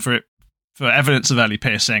looking for evidence of early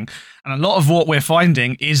piercing. And a lot of what we're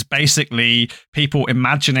finding is basically people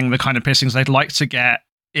imagining the kind of piercings they'd like to get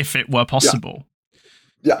if it were possible.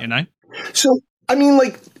 Yeah. So, I mean,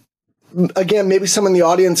 like, again, maybe some in the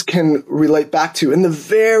audience can relate back to in the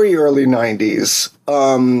very early 90s,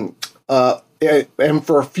 and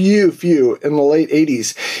for a few in the late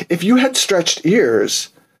 80s, if you had stretched ears,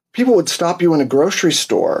 people would stop you in a grocery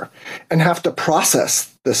store and have to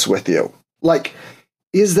process this with you. Like,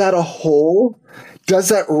 is that a hole? Does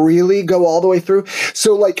that really go all the way through?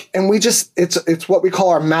 So like, and we just, it's what we call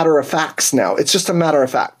our matter of facts now. It's just a matter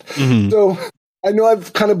of fact. Mm-hmm. So I know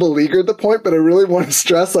I've kind of beleaguered the point, but I really want to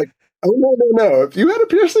stress, like, Oh, no. If you had a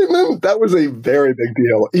piercing, then that was a very big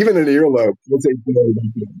deal. Even an earlobe was a very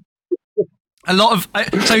big deal. A lot of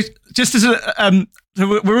so just as a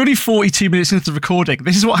we're already 42 minutes into the recording.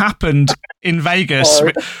 This is what happened in Vegas.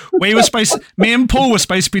 We were me and Paul were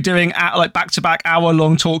supposed to be doing back-to-back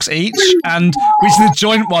hour-long talks each, and we did a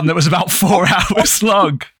joint one that was about 4 hours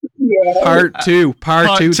long. Yeah. Part two,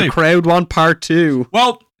 the crowd want part two.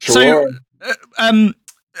 Well, Sure. so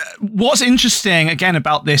what's interesting again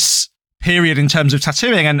about this period in terms of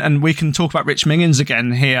tattooing, and we can talk about Rich Mingens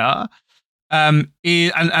again here, and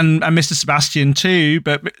Mr. Sebastian too,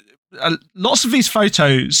 but lots of these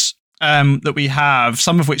photos that we have,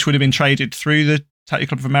 some of which would have been traded through the Tattoo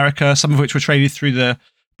Club of America, some of which were traded through the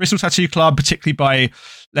Bristol Tattoo Club, particularly by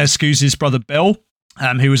Les Scous's brother Bill,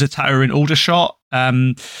 who was a tattooer in Aldershot.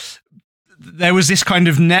 There was this kind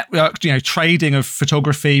of network, trading of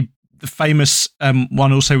photography. The famous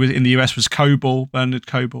one also in the US was Bernard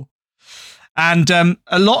Coble. And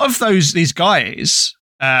a lot of these guys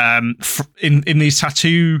in these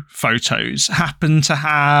tattoo photos happen to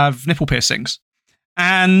have nipple piercings.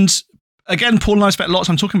 And again, Paul and I spent a lot of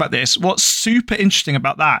time talking about this. What's super interesting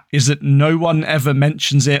about that is that no one ever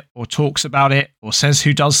mentions it or talks about it or says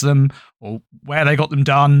who does them or where they got them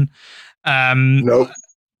done. Nope.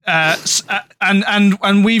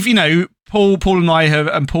 And we've, Paul and I have,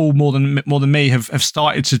 and Paul more than me have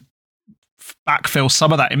started to backfill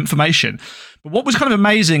some of that information. But what was kind of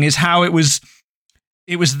amazing is how it was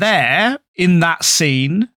there in that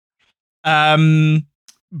scene,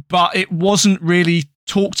 but it wasn't really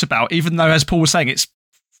talked about, even though, as Paul was saying, it's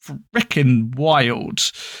freaking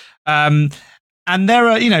wild. And there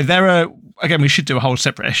are, again, we should do a whole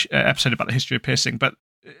separate episode about the history of piercing, but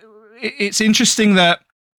it's interesting that,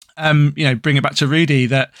 bring it back to Rudi,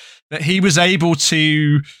 that he was able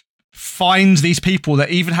to find these people that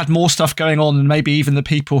even had more stuff going on than maybe even the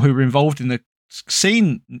people who were involved in the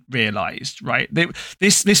scene realized, right?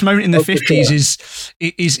 This moment in the 50s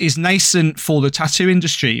is nascent for the tattoo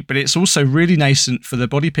industry, but it's also really nascent for the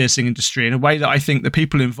body piercing industry in a way that I think the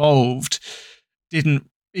people involved didn't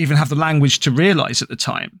even have the language to realize at the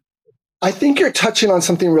time. I think you're touching on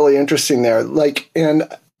something really interesting there.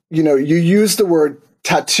 You use the word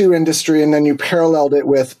tattoo industry and then you paralleled it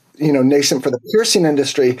with, nascent for the piercing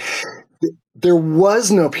industry. There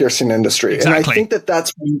was no piercing industry. Exactly. And I think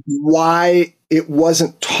that's why it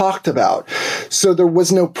wasn't talked about. So there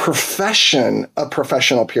was no profession of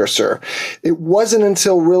professional piercer. It wasn't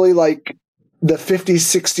until really the 50s,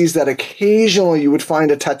 60s that occasionally you would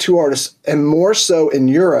find a tattoo artist, and more so in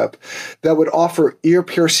Europe, that would offer ear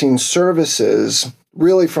piercing services,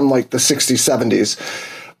 really from the 60s,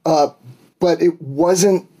 70s. But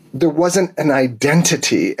there wasn't an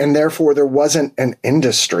identity, and therefore there wasn't an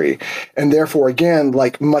industry, and therefore, again,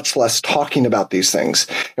 much less talking about these things.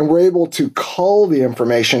 And we're able to cull the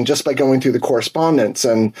information just by going through the correspondence.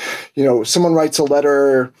 And, someone writes a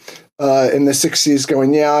letter in the 60s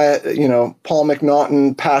going, Paul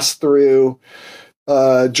McNaughton passed through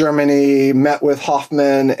Germany, met with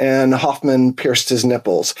Hoffman, and Hoffman pierced his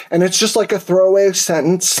nipples. And it's just like a throwaway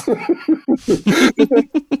sentence.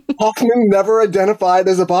 Hoffman never identified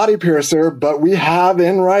as a body piercer, but we have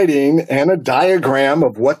in writing and a diagram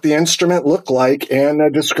of what the instrument looked like and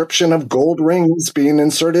a description of gold rings being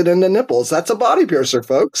inserted into nipples. That's a body piercer,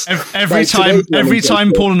 folks. Every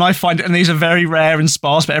time Paul and I find it, and these are very rare and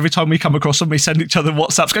sparse, but every time we come across them, we send each other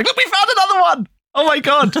WhatsApps going, look, we found another one! Oh my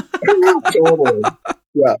God. Totally.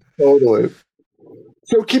 Yeah, totally.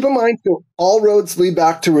 So keep in mind, all roads lead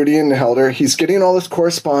back to Rudi and Helder. He's getting all this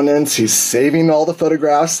correspondence. He's saving all the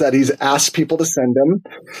photographs that he's asked people to send him.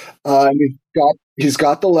 He's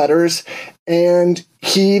got the letters, and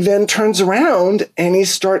he then turns around and he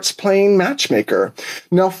starts playing matchmaker.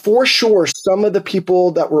 Now, for sure, some of the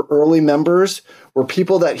people that were early members were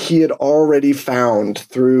people that he had already found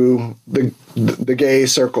through the gay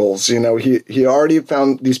circles. He already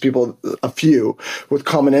found these people, a few, with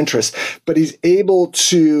common interests, but he's able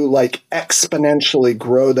to exponentially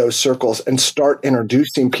grow those circles and start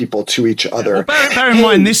introducing people to each other. Well, bear in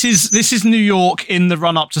mind, this is New York in the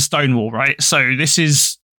run up to Stonewall, right? So this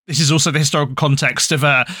is also the historical context of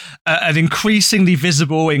an increasingly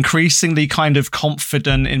visible, increasingly kind of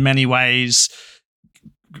confident in many ways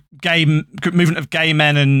movement of gay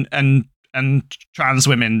men and trans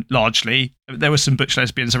women. Largely, there were some butch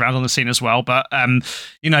lesbians around on the scene as well, but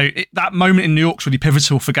that moment in New York's really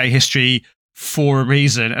pivotal for gay history for a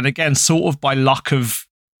reason. And again, sort of by luck of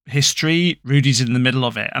history, Rudi's in the middle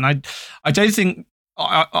of it. And I don't think,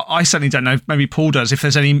 I certainly don't know, maybe Paul does, if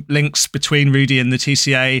there's any links between Rudi and the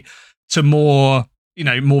TCA to more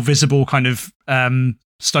visible kind of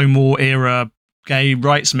Stonewall era gay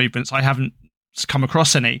rights movements. I haven't come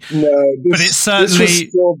across any. No, but it's certainly this was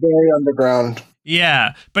still very underground.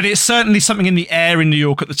 Yeah, but it's certainly something in the air in New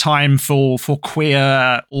York at the time for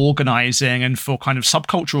queer organizing and for kind of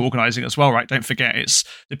subcultural organizing as well, right? Don't forget, it's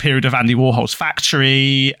the period of Andy Warhol's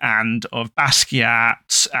Factory and of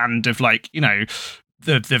Basquiat and of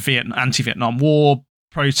the anti-Vietnam War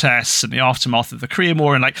protests and the aftermath of the Korean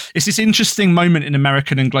War. And it's this interesting moment in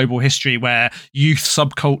American and global history where youth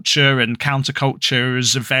subculture and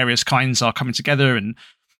countercultures of various kinds are coming together and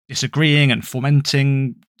disagreeing and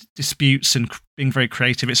fomenting disputes and being very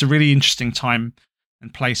creative. It's a really interesting time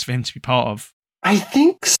and place for him to be part of. I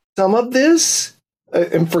think some of this,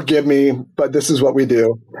 and forgive me, but this is what we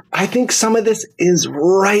do. I think some of this is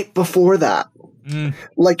right before that.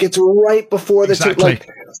 It's right before the exactly.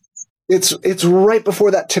 It's right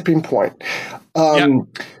before that tipping point.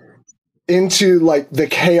 Into the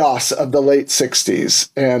chaos of the late 60s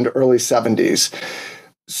and early 70s.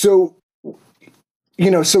 So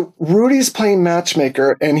Rudy's playing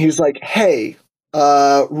matchmaker, and he's like, hey,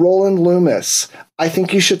 Roland Loomis, I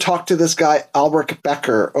think you should talk to this guy, Albert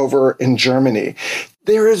Becker, over in Germany.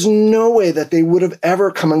 There is no way that they would have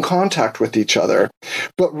ever come in contact with each other.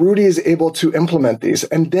 But Rudi is able to implement these.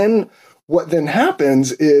 And then what then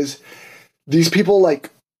happens is these people,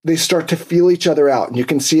 they start to feel each other out. And you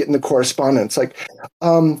can see it in the correspondence. I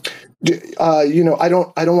don't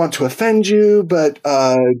want to offend you, but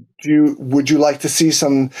would you like to see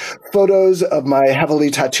some photos of my heavily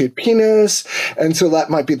tattooed penis? And so that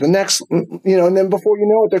might be the next, and then before you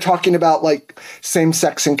know it, they're talking about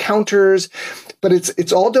same-sex encounters, but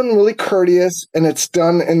it's all done really courteous, and it's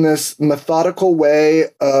done in this methodical way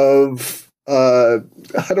of, I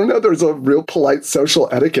don't know. There's a real polite social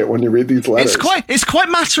etiquette when you read these letters. It's quite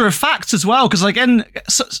matter of fact as well, because again,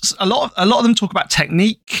 a lot of them talk about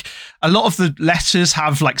technique. A lot of the letters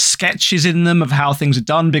have sketches in them of how things are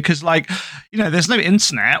done, because there's no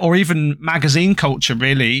internet or even magazine culture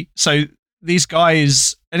really. So these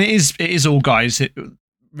guys, and it is all guys,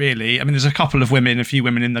 really. I mean, there's a couple of women, a few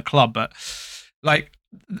women in the club, but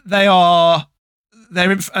they're a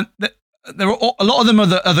lot of them are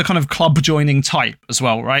the kind of club joining type as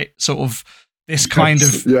well, right? Sort of this kind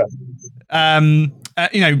of,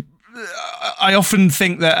 I often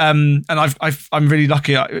think that, and I'm really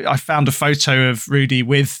lucky. I found a photo of Rudi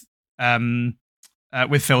with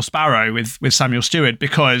Phil Sparrow, with Samuel Stewart,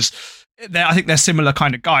 because I think they're similar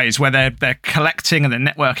kind of guys where they're collecting and they're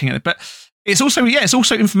networking, but it's also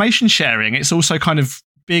information sharing. It's also kind of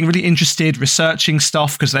being really interested, researching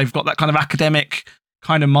stuff, because they've got that kind of academic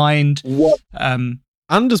kind of mind.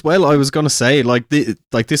 And as well, I was going to say,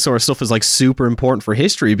 this sort of stuff is super important for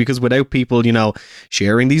history, because without people,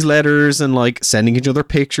 sharing these letters and sending each other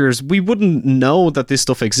pictures, we wouldn't know that this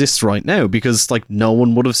stuff exists right now, because no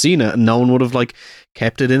one would have seen it, and no one would have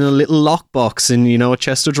kept it in a little lockbox in, a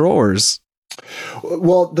chest of drawers.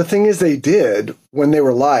 Well, the thing is, they did when they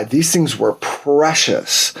were live. These things were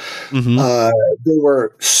precious. Mm-hmm. They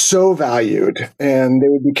were so valued, and they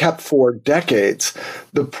would be kept for decades.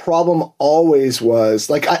 The problem always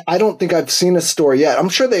was, I don't think I've seen a story yet. I'm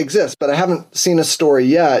sure they exist, but I haven't seen a story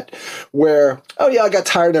yet where, oh yeah, I got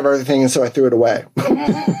tired of everything, and so I threw it away.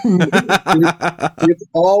 It's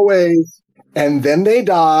always, and then they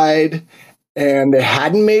died, and they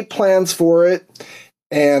hadn't made plans for it.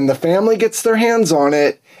 And the family gets their hands on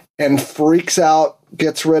it and freaks out,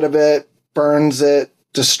 gets rid of it, burns it,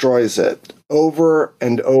 destroys it over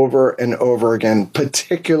and over and over again,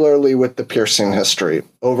 particularly with the piercing history.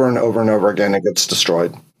 Over and over and over again, it gets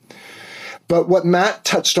destroyed. But what Matt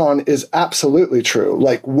touched on is absolutely true.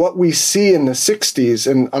 What we see in the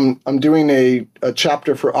 60s, and I'm doing a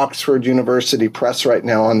chapter for Oxford University Press right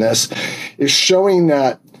now on this, is showing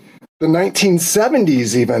that the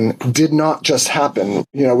 1970s even did not just happen.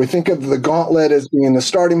 We think of the gauntlet as being the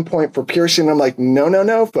starting point for piercing. I'm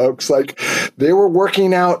no, folks. They were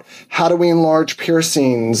working out how do we enlarge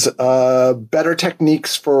piercings, better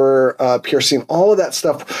techniques for piercing. All of that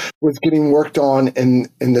stuff was getting worked on in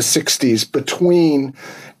the 60s between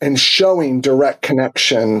and showing direct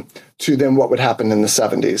connection to then what would happen in the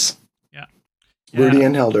 70s. Yeah. Rudi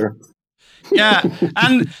and Helder. Yeah.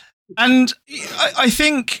 And I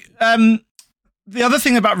think the other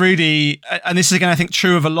thing about Rudi, and this is again, I think,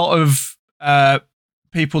 true of a lot of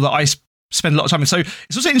people that I spend a lot of time with. So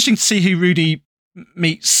it's also interesting to see who Rudi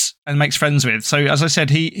meets and makes friends with. So as I said,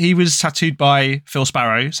 he was tattooed by Phil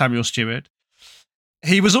Sparrow, Samuel Stewart.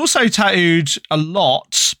 He was also tattooed a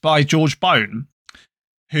lot by George Bone,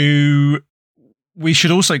 who we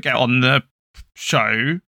should also get on the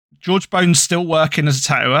show. George Bone's still working as a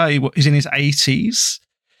tattooer. He's in his 80s.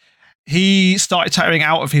 He started tattooing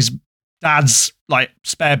out of his dad's like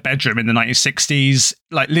spare bedroom in the 1960s.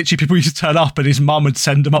 Like literally, people used to turn up, and his mum would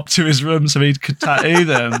send them up to his room so he could tattoo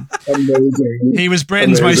them. Amazing. He was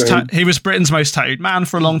Britain's most tattooed man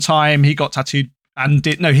for a long time. He got tattooed and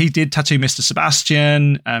he did tattoo Mr.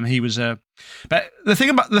 Sebastian. But the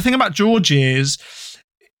thing about George is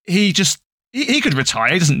he could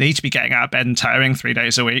retire. He doesn't need to be getting out of bed and tattooing 3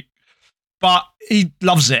 days a week, but he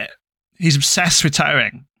loves it. He's obsessed with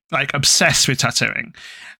tattooing, like obsessed with tattooing.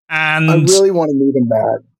 And I really want to meet him,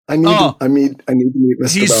 Matt. I need to meet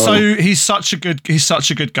Mr. Bone. He's such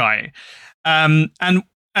a good guy. And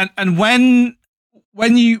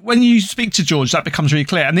when you speak to George, that becomes really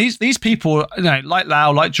clear. And these people, you know, like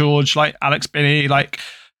Lau, like George, like Alex Binney, and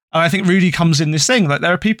I think Rudi comes in this thing. Like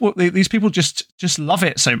there are people, these people just love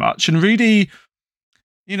it so much. And Rudi,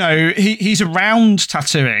 you know, he's around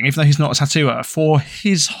tattooing, even though he's not a tattooer, for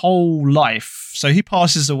his whole life. So he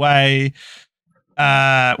passes away,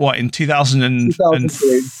 in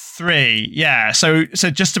 2003? Yeah. So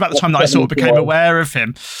just about the time that I sort of became aware of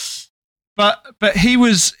him. But he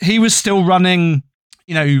was still running,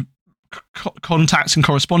 you know, contacts and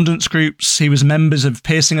correspondence groups. He was members of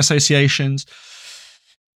piercing associations.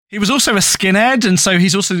 He was also a skinhead, and so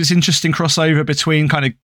he's also this interesting crossover between kind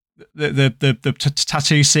of the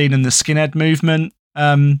tattoo scene and the skinhead movement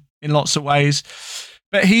in lots of ways.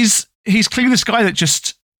 But he's clearly this guy that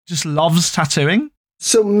just loves tattooing.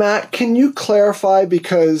 So Matt, can you clarify,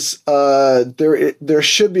 because there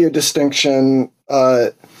should be a distinction.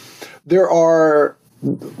 There are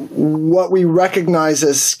what we recognize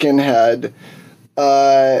as skinhead,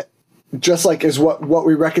 just like is what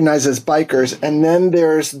we recognize as bikers, and then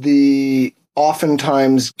there's the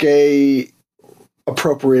oftentimes gay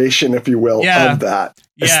appropriation, if you will, of that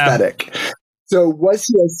aesthetic. So was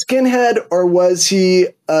he a skinhead, or was he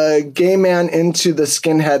a gay man into the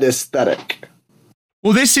skinhead aesthetic?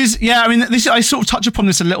 Well, I sort of touch upon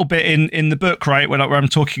this a little bit in the book, right, where I'm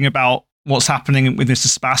talking about what's happening with Mr.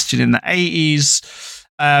 Sebastian in the 80s.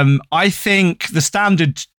 I think the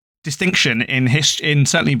standard distinction in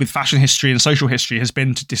certainly with fashion history and social history has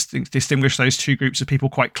been to distinguish those two groups of people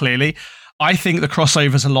quite clearly. I think the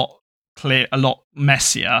crossover's a lot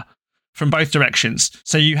messier from both directions.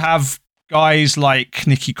 So you have guys like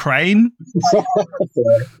Nicky Crane,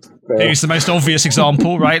 who's the most obvious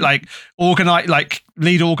example, right? Like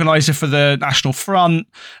lead organizer for the National Front,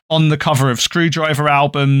 on the cover of Screwdriver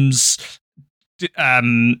albums,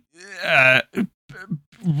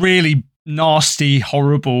 really nasty,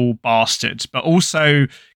 horrible bastard, but also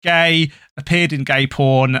gay, appeared in gay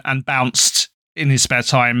porn and bounced in his spare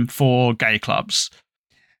time for gay clubs.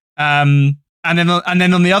 And then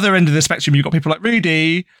on the other end of the spectrum, you've got people like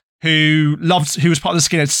Rudi, who was part of the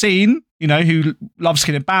skinhead scene, you know, who loved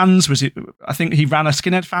skinhead bands. I think he ran a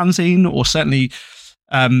skinhead fanzine, or certainly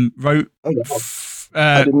wrote.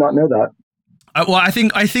 I did not know that. Well, I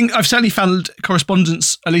think I've certainly found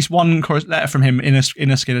correspondence, at least one letter from him in a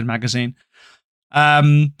skinhead magazine,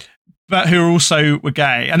 but who also were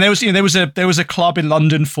gay. And there was a club in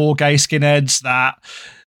London for gay skinheads that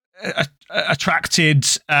attracted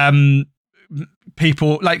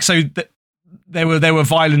people. Like, so there were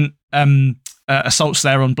violent assaults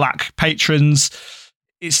there on black patrons.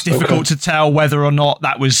 It's difficult to tell whether or not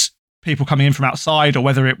that was people coming in from outside, or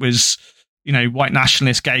whether it was, you know, white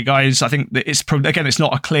nationalist gay guys. I think that it's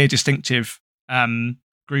not a clear distinctive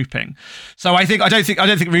grouping. So I don't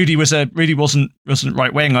think Rudi wasn't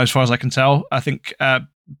right wing, as far as I can tell. I think,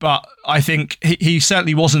 but I think he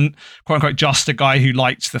certainly wasn't, quote unquote, just a guy who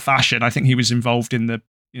liked the fashion. I think he was involved in the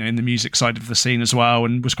music side of the scene as well,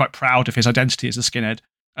 and was quite proud of his identity as a skinhead,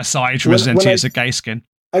 aside from his identity as a gay skin.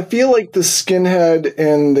 I feel like the skinhead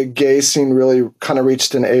in the gay scene really kind of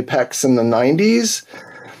reached an apex in the 90s.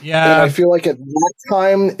 Yeah. And I feel like at that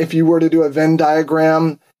time, if you were to do a Venn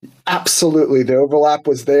diagram, absolutely the overlap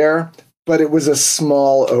was there, but it was a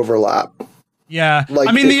small overlap. Yeah. Like,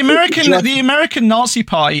 I mean, the American Nazi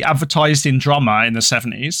Party advertised in drummer in the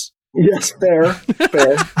 70s. Yes, fair.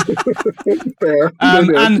 Fair.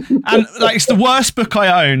 And like, it's the worst book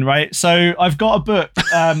I own, right? So I've got a book.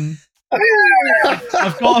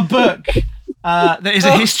 That is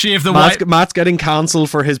a history of the Matt's getting cancelled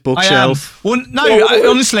for his bookshelf. Well, no,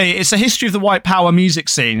 honestly, it's a history of the white power music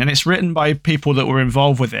scene, and it's written by people that were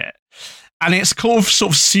involved with it. And it's sort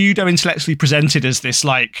of pseudo-intellectually presented as this,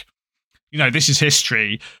 like, you know, this is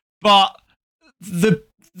history. But the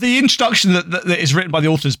introduction that is written by the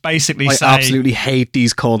authors basically say... I absolutely hate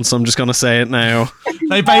these cunts, I'm just going to say it now.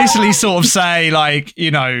 They basically sort of say, like,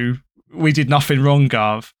 you know, we did nothing wrong,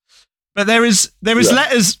 Gov. But there is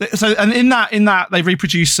letters. So, and in that they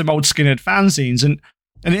reproduce some old skinhead fanzines, and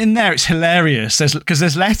And in there, it's hilarious.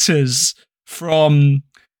 There's letters from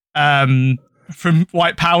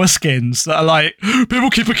white power skins that are like, people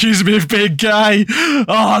keep accusing me of being gay.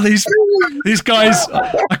 Oh, these guys,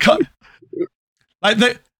 I can't. Like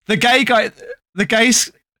the gay guy, the gay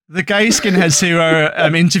skinheads who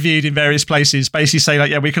are interviewed in various places basically say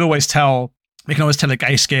like, yeah, we can always tell a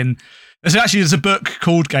gay skin. There's a book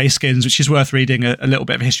called Gay Skins, which is worth reading, a little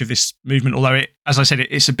bit of a history of this movement. Although it, as I said,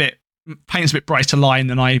 it's paints a bit brighter line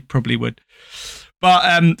than I probably would.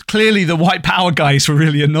 But clearly the white power guys were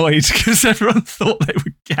really annoyed because everyone thought they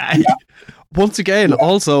were gay. Yeah. Once again,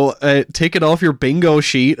 also, take it off your bingo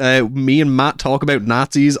sheet. Me and Matt talk about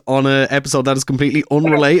Nazis on an episode that is completely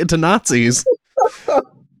unrelated to Nazis. Oh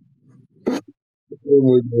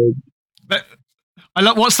my God. But I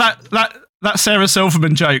love what's that Sarah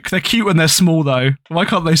Silverman joke. They're cute when they're small, though. Why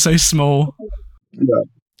can't they say small?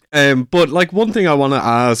 Yeah. But like one thing I want to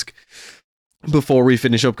ask before we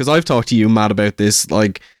finish up, because I've talked to you, Matt, about this.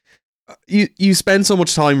 Like, you spend so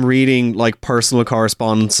much time reading like personal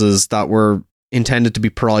correspondences that were intended to be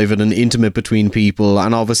private and intimate between people,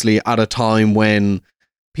 and obviously at a time when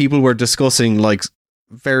people were discussing like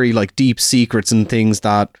very like deep secrets and things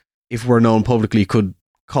that, if were known publicly, could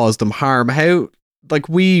cause them harm. How, like,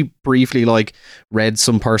 we briefly like read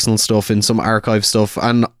some personal stuff in some archive stuff,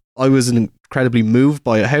 and I was incredibly moved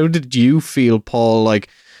by it. How did you feel, Paul, like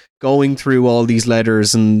going through all these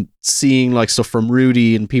letters and seeing like stuff from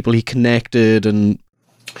Rudi and people he connected? And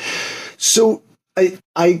so I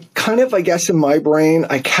kind of, I guess in my brain,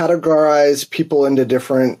 I categorize people into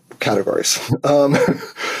different categories.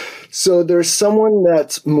 So there's someone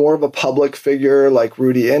that's more of a public figure like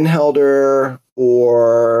Rudi Inhelder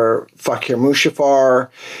or Fakir Mushafar,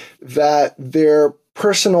 that their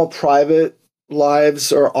personal private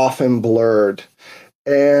lives are often blurred.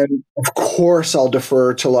 And of course, I'll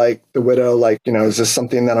defer to like the widow, like, you know, is this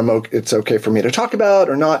something that it's okay for me to talk about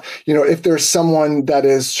or not? You know, if there's someone that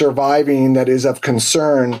is surviving that is of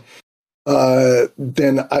concern,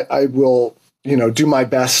 then I will, you know, do my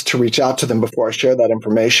best to reach out to them before I share that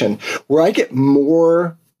information. Where I get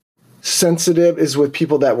more sensitive is with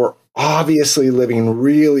people that were obviously living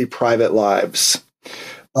really private lives,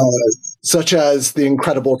 such as the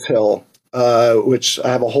Incredible Till, which I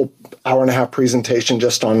have a whole hour-and-a-half presentation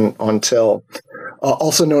just on Till,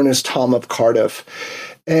 also known as Tom of Cardiff.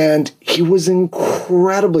 And he was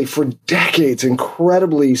for decades,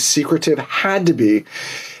 incredibly secretive, had to be.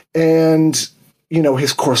 And, you know,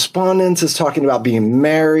 his correspondence is talking about being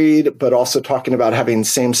married, but also talking about having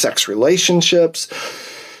same-sex relationships.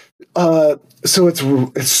 So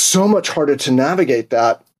it's so much harder to navigate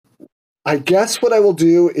that. I guess what I will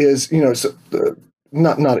do is, you know,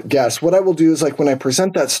 not guess. What I will do is, like, when I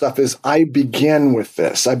present that stuff is I begin with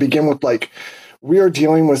this. I begin with like, we are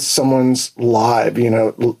dealing with someone's life, you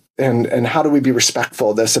know, and how do we be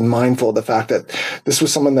respectful of this and mindful of the fact that this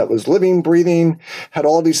was someone that was living, breathing, had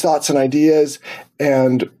all these thoughts and ideas,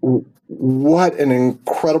 and what an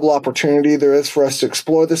incredible opportunity there is for us to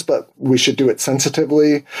explore this, but we should do it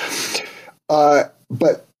sensitively.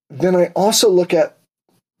 But then I also look at,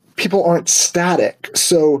 people aren't static.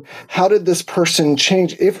 So how did this person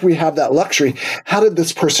change? If we have that luxury, how did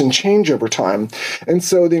this person change over time? And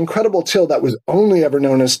so the Incredible Till, that was only ever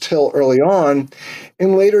known as Till early on,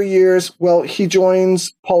 in later years, well, he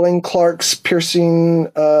joins Pauline Clark's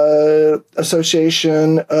Piercing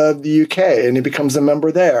Association of the UK, and he becomes a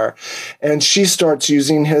member there. And she starts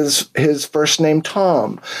using his first name,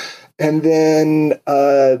 Tom. And then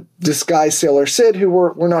this guy, Sailor Sid, who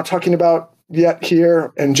we're not talking about yet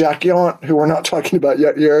here, and Jack Yaunt, who we're not talking about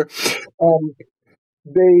yet here,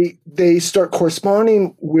 they start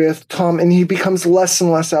corresponding with Tom, and he becomes less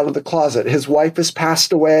and less out of the closet. His wife has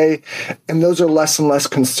passed away, and those are less and less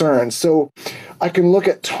concerns. So I can look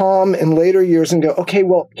at Tom in later years and go, okay,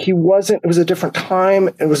 well, it was a different time,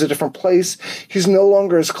 it was a different place. He's no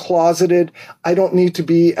longer as closeted. I don't need to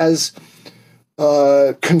be as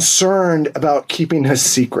concerned about keeping his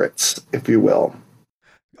secrets, if you will.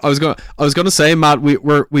 I was gonna say, Matt,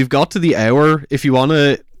 we've got to the hour. If you want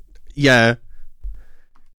to, yeah.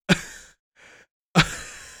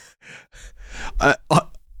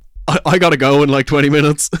 I gotta go in like 20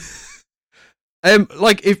 minutes.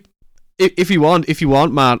 Like if you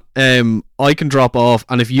want, Matt, I can drop off,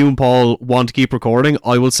 and if you and Paul want to keep recording,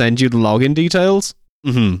 I will send you the login details.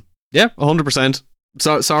 Mm-hmm. Yeah, 100%.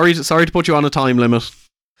 So sorry to put you on a time limit.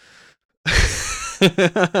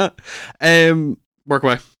 Work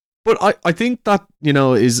away. But I think that, you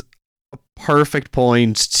know, is a perfect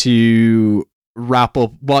point to wrap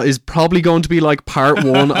up what is probably going to be like part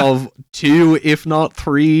 1 of 2, if not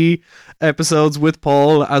 3 episodes with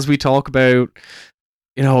Paul, as we talk about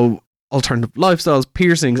alternative lifestyles,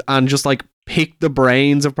 piercings, and just like pick the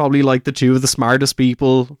brains of probably like the two of the smartest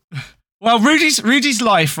people. Well, Rudi's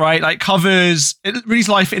life, right? Like Rudi's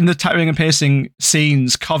life in the tattooing and piercing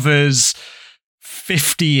scenes covers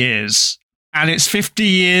 50 years. And it's 50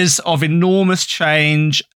 years of enormous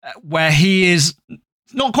change where he is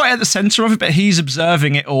not quite at the center of it, but he's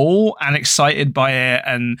observing it all and excited by it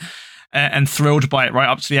and thrilled by it right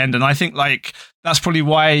up to the end. And I think like that's probably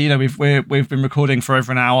why we've been recording for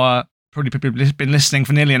over an hour. Probably people have been listening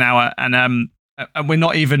for nearly an hour, and we're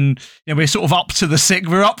not even we're sort of up to the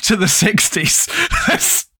 60s.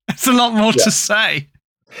 It's a lot more to say.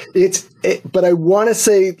 But I want to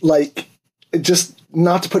say, like, just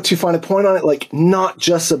not to put too fine a point on it, like, not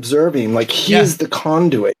just observing, like, he is the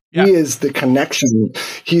conduit. Yeah. He is the connection.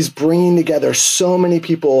 He's bringing together so many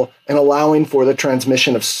people and allowing for the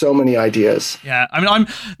transmission of so many ideas. Yeah. I mean,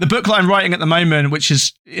 the book that I'm writing at the moment, which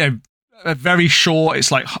is, very short.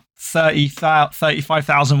 It's like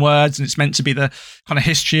 35,000 words, and it's meant to be the kind of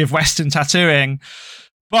history of Western tattooing.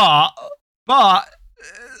 But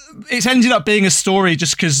it's ended up being a story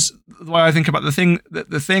just because the way I think about the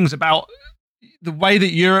things about the way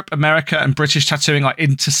that Europe, America, and British tattooing are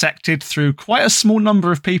intersected through quite a small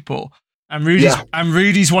number of people. And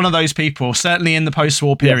Rudi's one of those people, certainly in the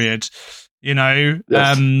post-war period. Yeah.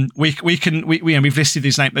 We've listed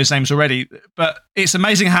those names already, but it's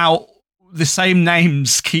amazing how the same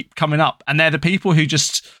names keep coming up, and they're the people who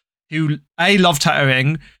A, love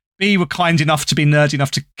tattooing, B, were kind enough to be nerdy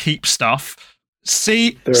enough to keep stuff,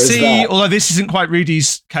 C, although this isn't quite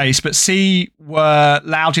Rudi's case, but C, were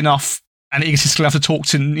loud enough and egotistical enough to talk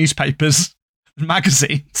to newspapers and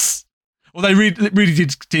magazines. Although Rudi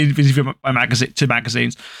did interview by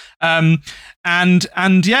magazines, and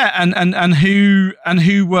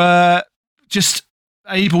who were just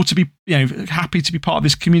able to be, happy to be part of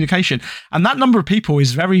this communication. And that number of people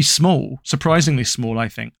is very small, surprisingly small, I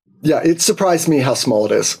think. Yeah, it surprised me how small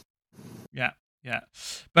it is. Yeah.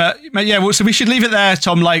 But so we should leave it there,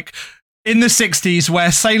 Tom, like in the 60s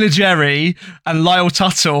where Sailor Jerry and Lyle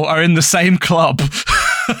Tuttle are in the same club.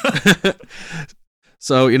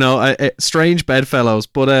 So, strange bedfellows.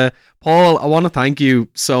 But Paul, I want to thank you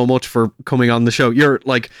so much for coming on the show. You're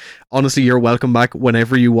honestly, you're welcome back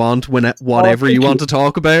whenever you want, whatever you want to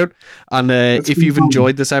talk about. And if you've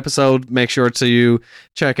enjoyed this episode, make sure to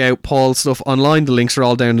check out Paul's stuff online. The links are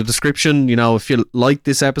all down in the description. If you like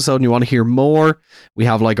this episode and you want to hear more, we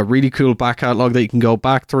have like a really cool back catalog that you can go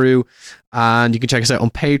back through. And you can check us out on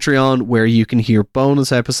Patreon, where you can hear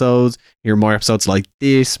bonus episodes, hear more episodes like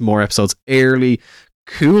this, more episodes early,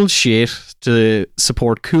 cool shit to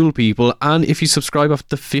support cool people. And if you subscribe up to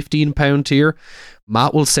the £15 tier,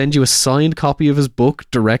 Matt will send you a signed copy of his book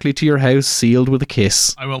directly to your house, sealed with a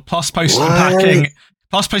kiss. I will plus postal packing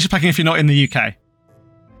if you're not in the UK.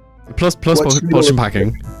 Plus postal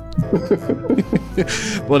packing.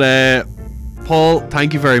 But Paul,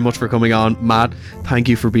 thank you very much for coming on. Matt, thank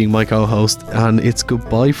you for being my co-host, and it's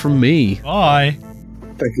goodbye from me. Bye.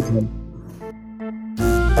 Thank you, Tom.